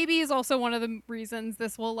 And maybe is also one of the reasons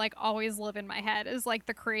this will like always live in my head is like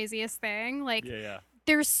the craziest thing. Like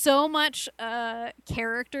there's so much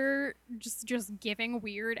character just giving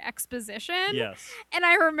weird exposition. Yes. And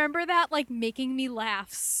I remember that like making me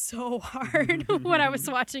laugh so hard when I was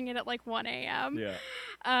watching it at like 1 a.m.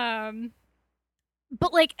 Yeah.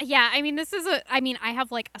 But like, yeah, I mean, I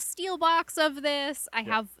have like a steel box of this. I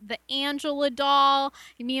have the Angela doll.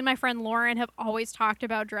 Me and my friend Lauren have always talked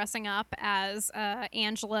about dressing up as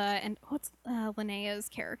Angela and what's Linnea's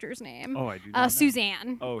character's name? Oh, I do not know.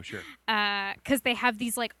 Suzanne. Oh, sure. Because they have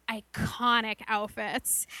these like iconic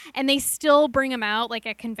outfits, and they still bring them out like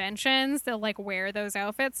at conventions. They'll like wear those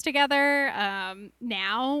outfits together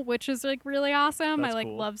now, which is like really awesome. That's I like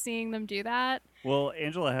cool. love seeing them do that. Well,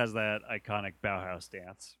 Angela has that iconic Bauhaus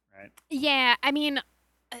dance, right? Yeah, I mean,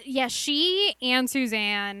 yeah, she and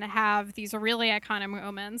Suzanne have these really iconic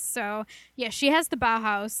moments. So, yeah, she has the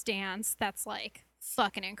Bauhaus dance that's like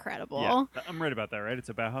fucking incredible. Yeah, I'm right about that, right? It's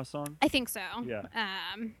a Bauhaus song? I think so. Yeah.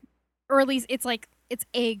 Or at least it's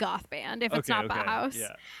a goth band if it's not Bauhaus.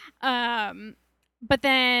 Yeah. But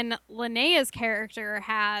then Linnea's character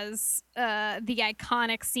has the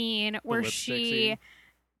iconic scene where she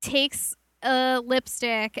takes a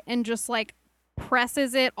lipstick and just like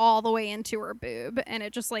presses it all the way into her boob, and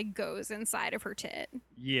it just like goes inside of her tit.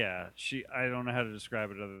 Yeah, I don't know how to describe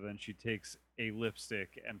it other than she takes a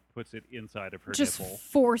lipstick and puts it inside of her just nipple.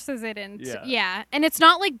 Forces it into and it's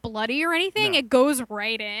not like bloody or anything. No. It goes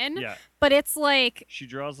right in. Yeah. But it's like she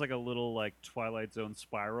draws like a little like Twilight Zone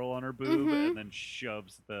spiral on her boob and then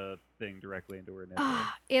shoves the thing directly into her nipple.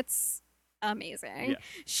 It's amazing. Yeah.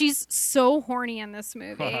 She's so horny in this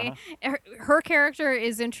movie. Her character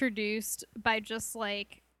is introduced by just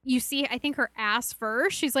like you see, I think her ass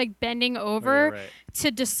first. She's like bending over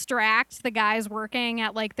to distract the guys working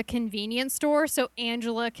at like the convenience store so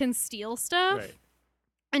Angela can steal stuff. Right.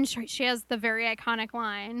 And she has the very iconic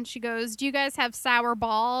line. She goes, "Do you guys have sour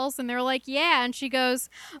balls?" And they're like, "Yeah." And she goes,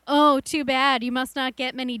 "Oh, too bad. You must not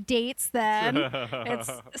get many dates then." It's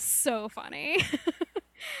so funny.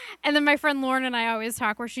 And then my friend Lauren and I always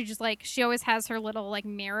talk where she always has her little like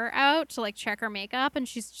mirror out to like check her makeup, and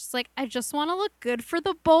she's just like, "I just want to look good for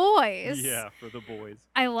the boys." Yeah, for the boys.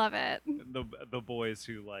 I love it. The boys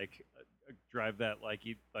who like drive that like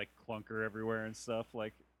clunker everywhere and stuff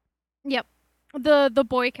like. Yep. The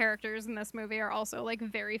boy characters in this movie are also like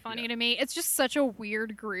very funny to me. It's just such a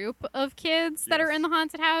weird group of kids that are in the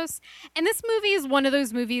haunted house. And this movie is one of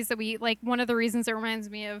those movies that we like. One of the reasons it reminds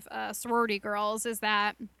me of Sorority Girls is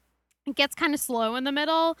that it gets kind of slow in the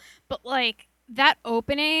middle, but like that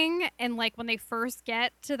opening and like when they first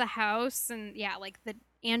get to the house and like the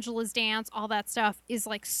Angela's dance, all that stuff is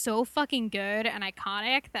like so fucking good and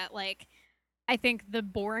iconic that like I think the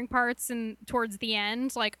boring parts and towards the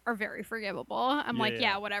end like are very forgivable. I'm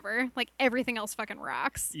whatever. Like everything else fucking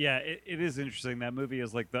rocks. Yeah, it is interesting. That movie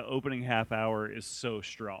is like the opening half hour is so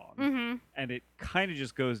strong, and it kind of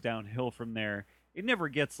just goes downhill from there. It never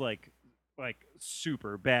gets like like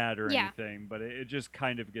super bad or Yeah. anything, but it just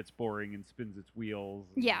kind of gets boring and spins its wheels.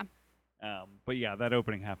 Yeah. But yeah, that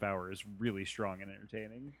opening half hour is really strong and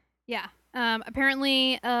entertaining. Yeah.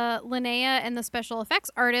 Apparently, Linnea and the special effects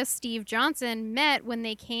artist Steve Johnson met when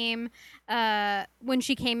they came, when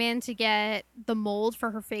she came in to get the mold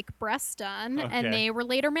for her fake breasts done, Okay. and they were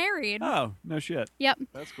later married. Oh, no shit. Yep.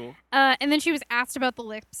 That's cool. And then she was asked about the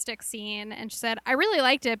lipstick scene, and she said, I really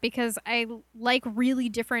liked it because I like really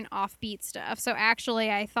different offbeat stuff. So actually,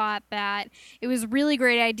 I thought that it was a really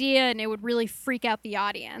great idea and it would really freak out the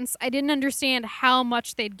audience. I didn't understand how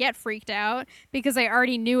much they'd get freaked out because I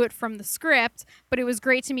already knew it from the script, but it was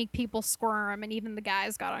great to make people squirm, and even the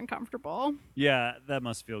guys got uncomfortable. Yeah, that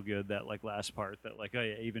must feel good, that like last part, that like, oh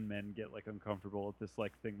yeah, even men get like uncomfortable at this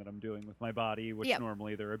like thing that I'm doing with my body, which Yep.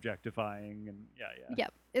 normally they're objectifying, and yeah.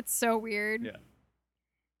 Yep. It's so weird.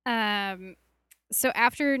 Yeah. So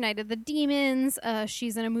after Night of the Demons,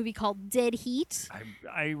 she's in a movie called Dead Heat.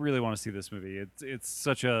 I really want to see this movie. It's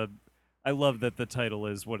such a, I love that the title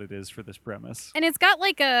is what it is for this premise. And it's got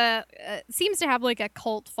like seems to have like a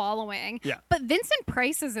cult following. Yeah. But Vincent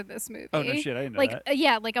Price is in this movie. Oh no shit, I didn't know Like that.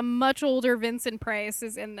 yeah, like a much older Vincent Price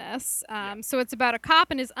is in this. So it's about a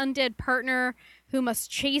cop and his undead partner who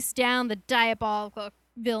must chase down the diabolical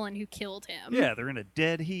villain who killed him. Yeah, they're in a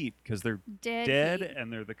dead heat because they're dead Heat.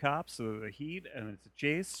 and they're the cops, so they're the heat, and it's a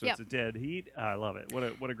chase, so Yep. it's a dead heat. I love it.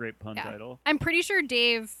 What a great pun Yeah. title. I'm pretty sure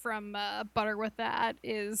Dave from Butter with That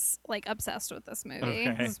is like obsessed with this movie.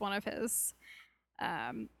 Okay. This is one of his.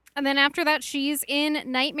 And then after that, she's in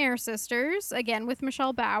Nightmare Sisters again with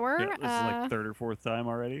Michelle Bauer. Yeah, this is like third or fourth time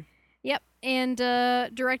already. Yep, and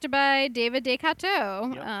directed by David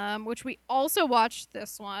DeCateau, Yep. which we also watched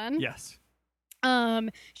this one. Yes.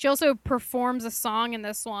 She also performs a song in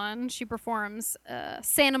this one. She performs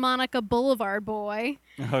Santa Monica Boulevard Boy.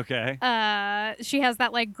 Okay. She has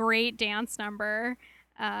that like great dance number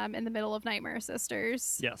in the middle of Nightmare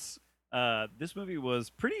Sisters. Yes. This movie was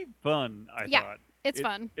pretty fun, I Yeah. thought. It's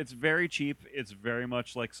fun. It's very cheap. It's very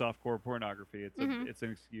much like softcore pornography. It's Mhm. it's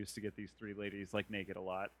an excuse to get these three ladies like naked a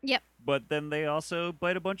lot. Yep. But then they also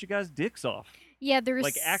bite a bunch of guys' dicks off. Yeah, there's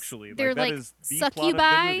Like actually, they're like that like is the plot of the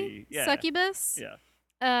succubi, movie. Yeah. succubus. Yeah.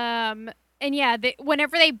 And yeah,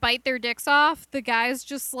 whenever they bite their dicks off, the guys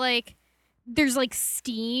just like there's like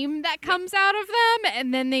steam that comes out of them,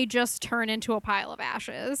 and then they just turn into a pile of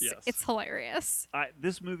ashes. Yes. It's hilarious.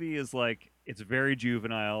 This movie is like, it's very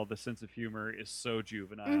juvenile. The sense of humor is so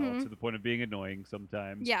juvenile to the point of being annoying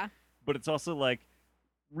sometimes. Yeah. But it's also like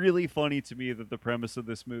really funny to me that the premise of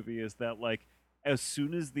this movie is that like as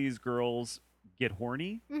soon as these girls get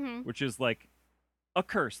horny, Mm-hmm. which is like a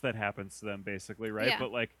curse that happens to them basically, right? Yeah.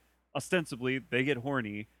 But like ostensibly they get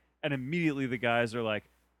horny and immediately the guys are like,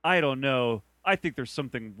 I don't know, I think there's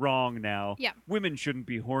something wrong now. Yeah. Women shouldn't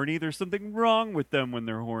be horny. There's something wrong with them when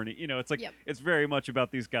they're horny. You know, it's like Yep. it's very much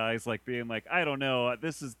about these guys like being like, I don't know,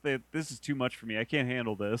 this is too much for me. I can't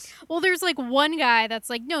handle this. Well, there's like one guy that's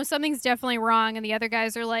like, no, something's definitely wrong, and the other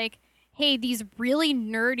guys are like, hey, these really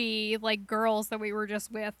nerdy like girls that we were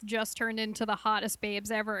just with just turned into the hottest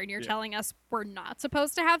babes ever, and you're Yeah. telling us we're not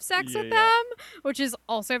supposed to have sex Yeah, with yeah. them, which is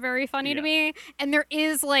also very funny to Yeah. me. And there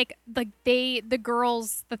is like the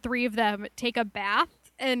girls, the three of them take a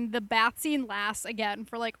bath, and the bath scene lasts again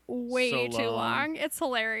for like way So too long. long. It's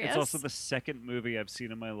hilarious. It's also the second movie I've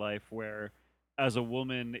seen in my life where as a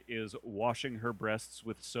woman is washing her breasts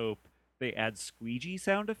with soap, they add squeegee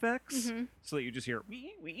sound effects Mhm. so that you just hear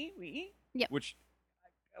wee wee wee. Yep. Which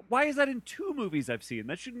why is that in two movies I've seen?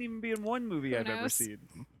 That shouldn't even be in one movie Who I've ever knows? seen.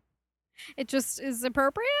 It just is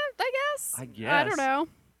appropriate, I guess. I I guess. don't know.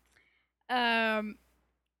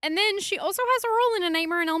 And then she also has a role in A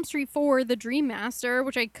Nightmare on Elm Street 4, The Dream Master,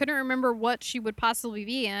 which I couldn't remember what she would possibly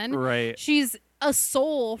be in. Right. She's a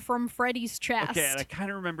soul from Freddy's chest. Okay, and I kind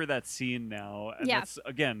of remember that scene now. And Yeah. that's,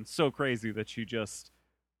 again, so crazy that she just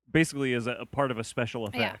basically is a part of a special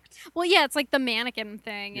Yeah. effect. Well, yeah, it's like the mannequin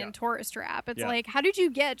thing Yeah. in Tourist Trap. It's Yeah. like, how did you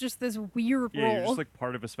get just this weird Yeah, you're role? just like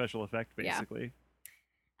part of a special effect, Yeah. basically.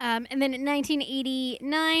 And then in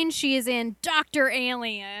 1989, she is in Dr.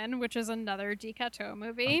 Alien, which is another DeCateau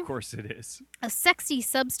movie. Of course it is. A sexy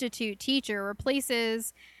substitute teacher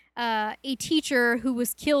replaces a teacher who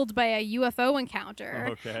was killed by a UFO encounter.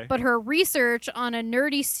 Okay. But her research on a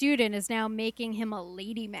nerdy student is now making him a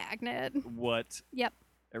lady magnet. What? Yep.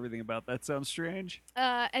 Everything about that sounds strange.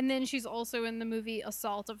 And then she's also in the movie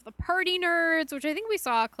Assault of the Party Nerds, which I think we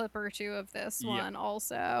saw a clip or two of this Yeah. one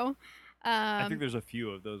also. I think there's a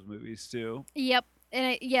few of those movies too. Yep.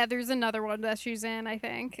 And yeah, there's another one that she's in, I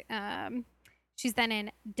think. She's then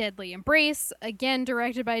in Deadly Embrace, again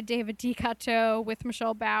directed by David DeCateau with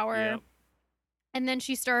Michelle Bauer. Yep. And then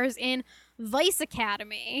she stars in Vice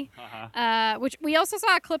Academy, Uh-huh. which we also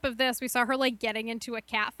saw a clip of this. We saw her like getting into a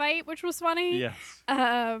cat fight, which was funny. Yes.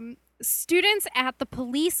 Students at the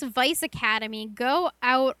Police Vice Academy go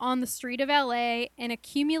out on the street of LA and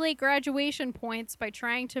accumulate graduation points by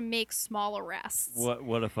trying to make small arrests.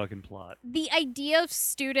 What a fucking plot. The idea of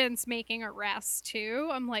students making arrests too,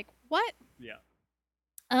 I'm like, what? Yeah.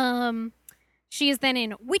 She is then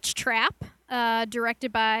in Witch Trap,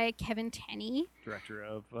 directed by Kevin Tenney. Director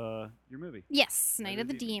of your movie. Yes, Night of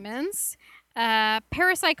the Demons.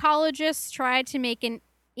 Parapsychologists tried to make an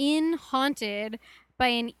inn haunted by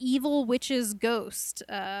an evil witch's ghost,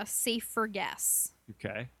 safe for guests.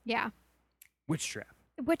 Okay. Yeah. Witch Trap.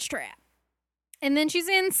 Witch Trap. And then she's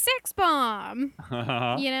in Sex Bomb,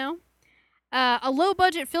 you know? A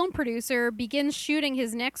low-budget film producer begins shooting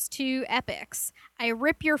his next two epics, I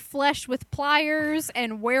Rip Your Flesh with Pliers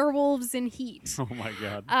and Werewolves in Heat. Oh my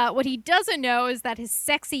god. What he doesn't know is that his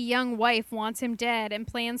sexy young wife wants him dead and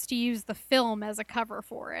plans to use the film as a cover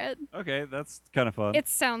for it. Okay, that's kind of fun. It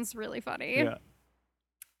sounds really funny. Yeah.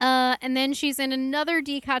 And then she's in another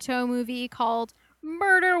Dikato movie called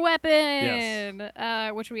Murder Weapon,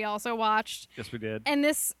 which we also watched. Yes, we did. And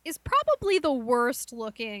this is probably the worst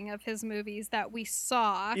looking of his movies that we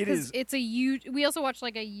saw. It is. It's we also watched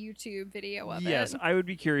like a YouTube video of it. Yes, I would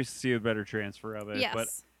be curious to see a better transfer of it. Yes. But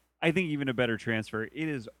I think even a better transfer, it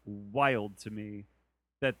is wild to me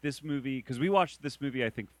that this movie, because we watched this movie, I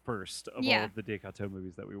think, first of all of the Dekato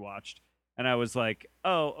movies that we watched. And I was like,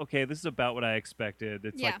 oh, okay, this is about what I expected.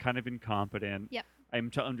 It's like kind of incompetent. Yep. I'm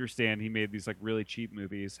to understand he made these like really cheap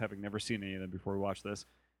movies, having never seen any of them before we watched this.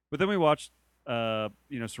 But then we watched,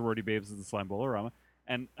 Sorority Babes of the Slime Bolorama.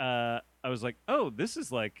 And I was like, oh, this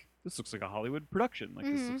looks like a Hollywood production. Like,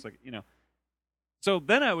 this looks like, So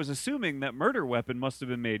then I was assuming that Murder Weapon must have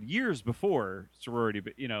been made years before Sorority,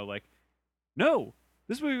 no,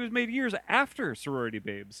 this movie was made years after Sorority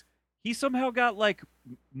Babes. He somehow got like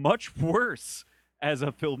much worse as a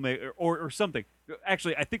filmmaker or something.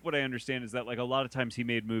 Actually, I think what I understand is that like a lot of times he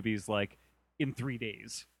made movies like in 3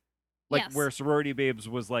 days. Like where Sorority Babes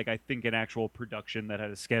was like, I think, an actual production that had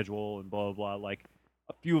a schedule and blah, blah, blah. Like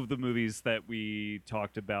a few of the movies that we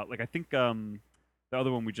talked about, like I think the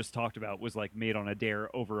other one we just talked about was like made on a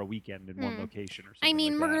dare over a weekend in one location or something. I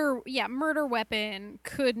mean, like Murder Weapon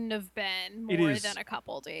couldn't have been more than a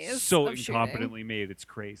couple days. So of incompetently shooting. made, it's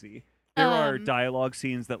crazy. There are dialogue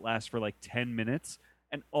scenes that last for like 10 minutes,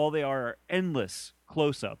 and all they are endless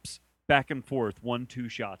close-ups, back and forth, 1-2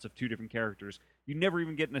 shots of two different characters. You never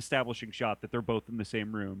even get an establishing shot that they're both in the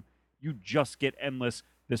same room. You just get endless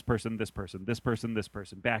this person, this person, this person, this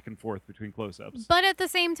person, back and forth between close-ups. But at the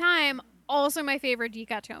same time, also my favorite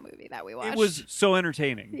Dikato movie that we watched. It was so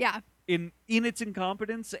entertaining. Yeah. In its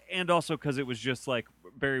incompetence, and also because it was just like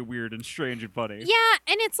very weird and strange and funny. Yeah,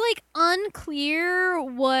 and it's like unclear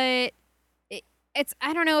what it's.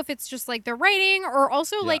 I don't know if it's just like the writing, or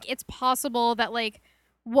also like it's possible that like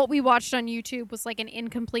what we watched on YouTube was like an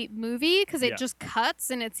incomplete movie because it just cuts,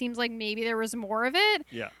 and it seems like maybe there was more of it.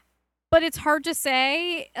 Yeah. But it's hard to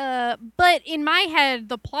say. But in my head,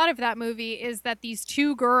 the plot of that movie is that these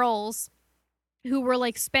two girls who were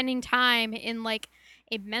like spending time in like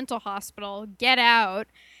a mental hospital get out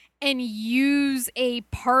and use a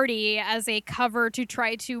party as a cover to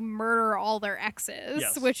try to murder all their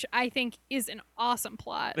exes, which I think is an awesome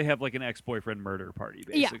plot. They have like an ex-boyfriend murder party,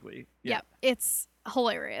 basically. Yeah. It's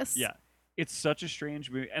hilarious. Yeah. It's such a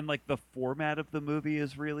strange movie. And like the format of the movie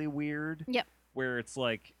is really weird. Yep. Where it's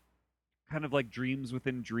like kind of like dreams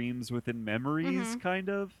within memories, kind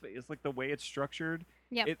of. It's like the way it's structured.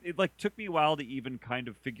 Yep. It like took me a while to even kind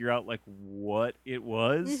of figure out like what it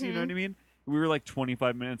was. You know what I mean? We were like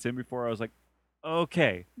 25 minutes in before I was like,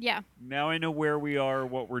 okay. Yeah. Now I know where we are,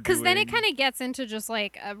 what we're doing. Because then it kind of gets into just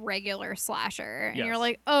like a regular slasher. And you're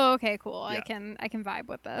like, oh, okay, cool. Yeah. I can vibe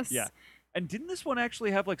with this. Yeah. And didn't this one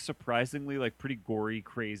actually have like surprisingly like pretty gory,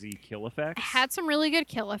 crazy kill effects? It had some really good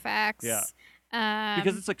kill effects. Yeah.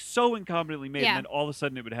 Because it's like so incompetently made, and then all of a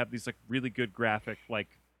sudden it would have these like really good graphic like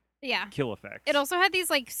kill effects. It also had these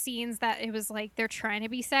like scenes that it was like they're trying to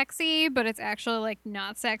be sexy, but it's actually like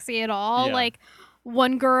not sexy at all. Yeah. Like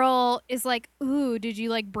one girl is like, ooh, did you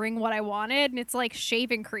like bring what I wanted? And it's like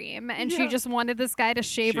shaving cream, and she just wanted this guy to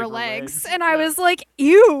shave her legs. And I was like,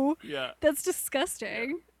 ew, that's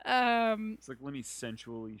disgusting. It's like, let me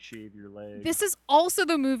sensually shave your legs. This is also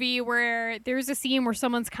the movie where there's a scene where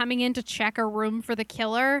someone's coming in to check a room for the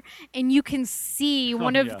killer, and you can see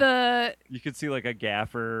one of the... You can see like a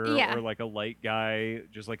gaffer or like a light guy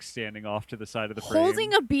just like standing off to the side of the frame.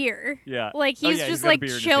 Holding a beer. Yeah. Like he's just like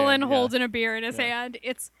chilling, holding a beer in his hand.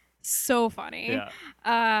 It's so funny.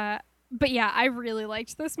 Yeah. But yeah, I really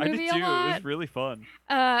liked this I movie did too. a lot. It was really fun.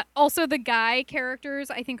 Also, the guy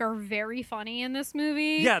characters I think are very funny in this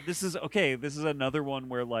movie. Yeah, this is okay. This is another one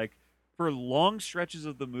where, like, for long stretches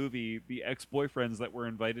of the movie, the ex-boyfriends that were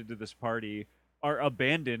invited to this party are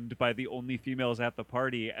abandoned by the only females at the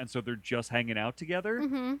party, and so they're just hanging out together.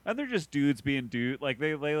 Mm-hmm. And they're just dudes being dude. Like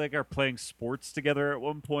they like are playing sports together at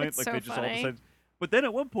one point. It's like so they just all of a funny. sudden. But then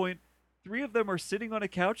at one point, 3 of them are sitting on a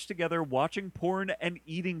couch together, watching porn and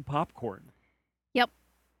eating popcorn. Yep.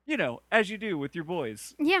 You know, as you do with your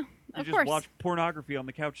boys. Yeah, You of just course. watch pornography on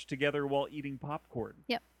the couch together while eating popcorn.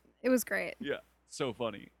 It was great. Yeah, so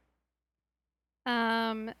funny.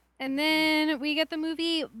 And then we get the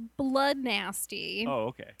movie Blood Nasty.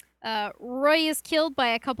 Oh, okay. Roy is killed by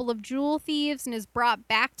a couple of jewel thieves and is brought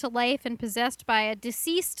back to life and possessed by a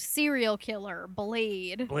deceased serial killer,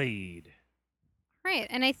 Blade. Blade. Right,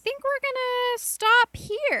 and I think we're gonna stop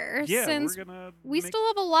here Yeah, since we're gonna. we still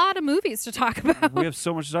have a lot of movies to talk about. We have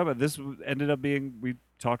so much to talk about. This ended up being we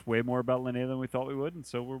talked way more about Linnea than we thought we would, and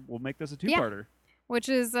so we'll make this a two-parter. which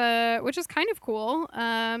is kind of cool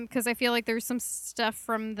because I feel like there's some stuff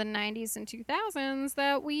from the 90s and 2000s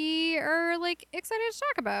that we are like excited to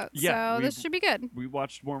talk about. Yeah, so this should be good. We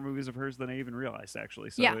watched more movies of hers than I even realized,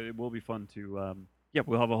 actually. So Yeah. it will be fun to.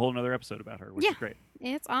 We'll have a whole another episode about her, which is great.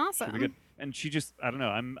 It's Should be awesome. good. And she just, I don't know.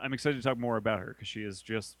 I'm excited to talk more about her because she is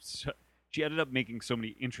just. She ended up making so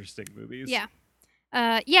many interesting movies. Yeah.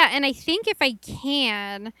 And I think if I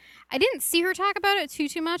can, I didn't see her talk about it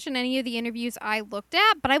too much in any of the interviews I looked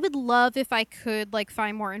at, but I would love if I could like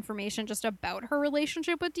find more information just about her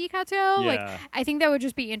relationship with DiCato. Like, Yeah. I think that would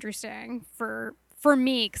just be interesting for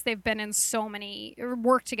me because they've been in so many, or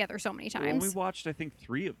worked together so many Well, times. we watched, I think,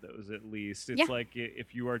 3 of those at least. It's Yeah. like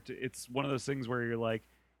if you are to, it's one of those things where you're like,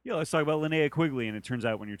 yeah, let's talk about Linnea Quigley, and it turns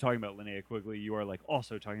out when you're talking about Linnea Quigley, you are like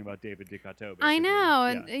also talking about David DiCato. I basically.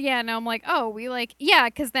 know, Yeah. and now I'm like, oh, we like, yeah,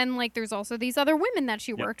 because then like there's also these other women that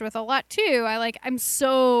she Yeah. worked with a lot too. I'm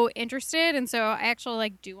so interested, and so I actually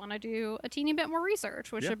like do want to do a teeny bit more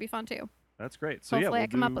research, which Yeah. should be fun too. That's great. So Hopefully, yeah, I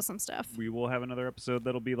come up with some stuff. We will have another episode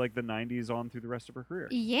that'll be like the 90s on through the rest of her career.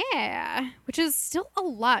 Yeah, which is still a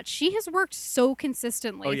lot. She has worked so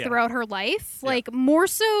consistently Oh, yeah. throughout her life, Yeah. like more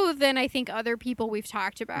so than I think other people we've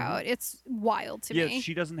talked about. It's wild to Yeah, me.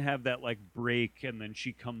 she doesn't have that like break and then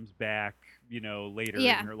she comes back, later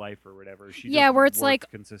Yeah. in her life or whatever. She Yeah, just where it's worked like,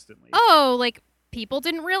 consistently. Oh, like people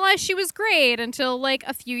didn't realize she was great until like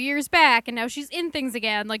a few years back, and now she's in things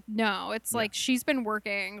again. Like, no, it's Yeah. like she's been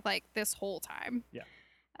working like this whole time. Yeah.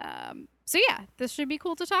 So yeah, this should be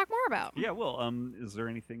cool to talk more about. Yeah, well, is there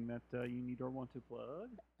anything that you need or want to plug?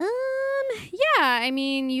 Yeah, I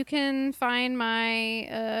mean, you can find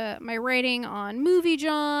my my writing on Movie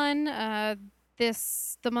John.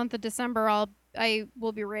 The month of December, I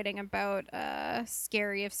will be writing about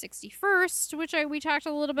Scary of 61st, which we talked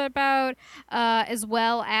a little bit about, as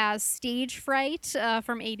well as Stage Fright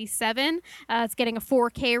from '87. It's getting a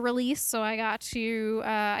 4K release, so I get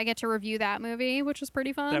to review that movie, which was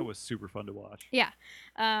pretty fun. That was super fun to watch. Yeah.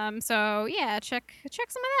 So yeah, check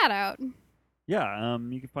some of that out. Yeah,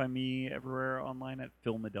 you can find me everywhere online at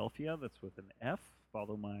Philadelphia. That's with an F.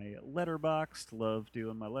 Follow my Letterboxd. Love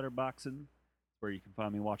doing my letterboxing, where you can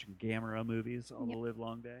find me watching Gamera movies all the live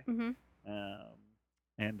long day. Mm-hmm.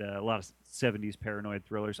 And a lot of 70s paranoid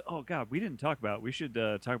thrillers. Oh, God, we didn't talk about. We should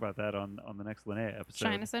talk about that on the next Linnea episode.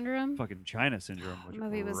 China Syndrome. Fucking China Syndrome, which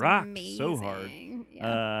Movie was rocked amazing. so hard.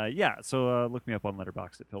 Yeah. So look me up on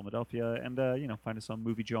Letterboxd at Philadelphia, and find us on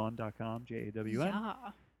moviejawn.com, JAWN. Yeah.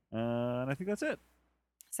 And I think that's it.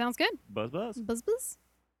 Sounds good. Buzz buzz. Buzz buzz.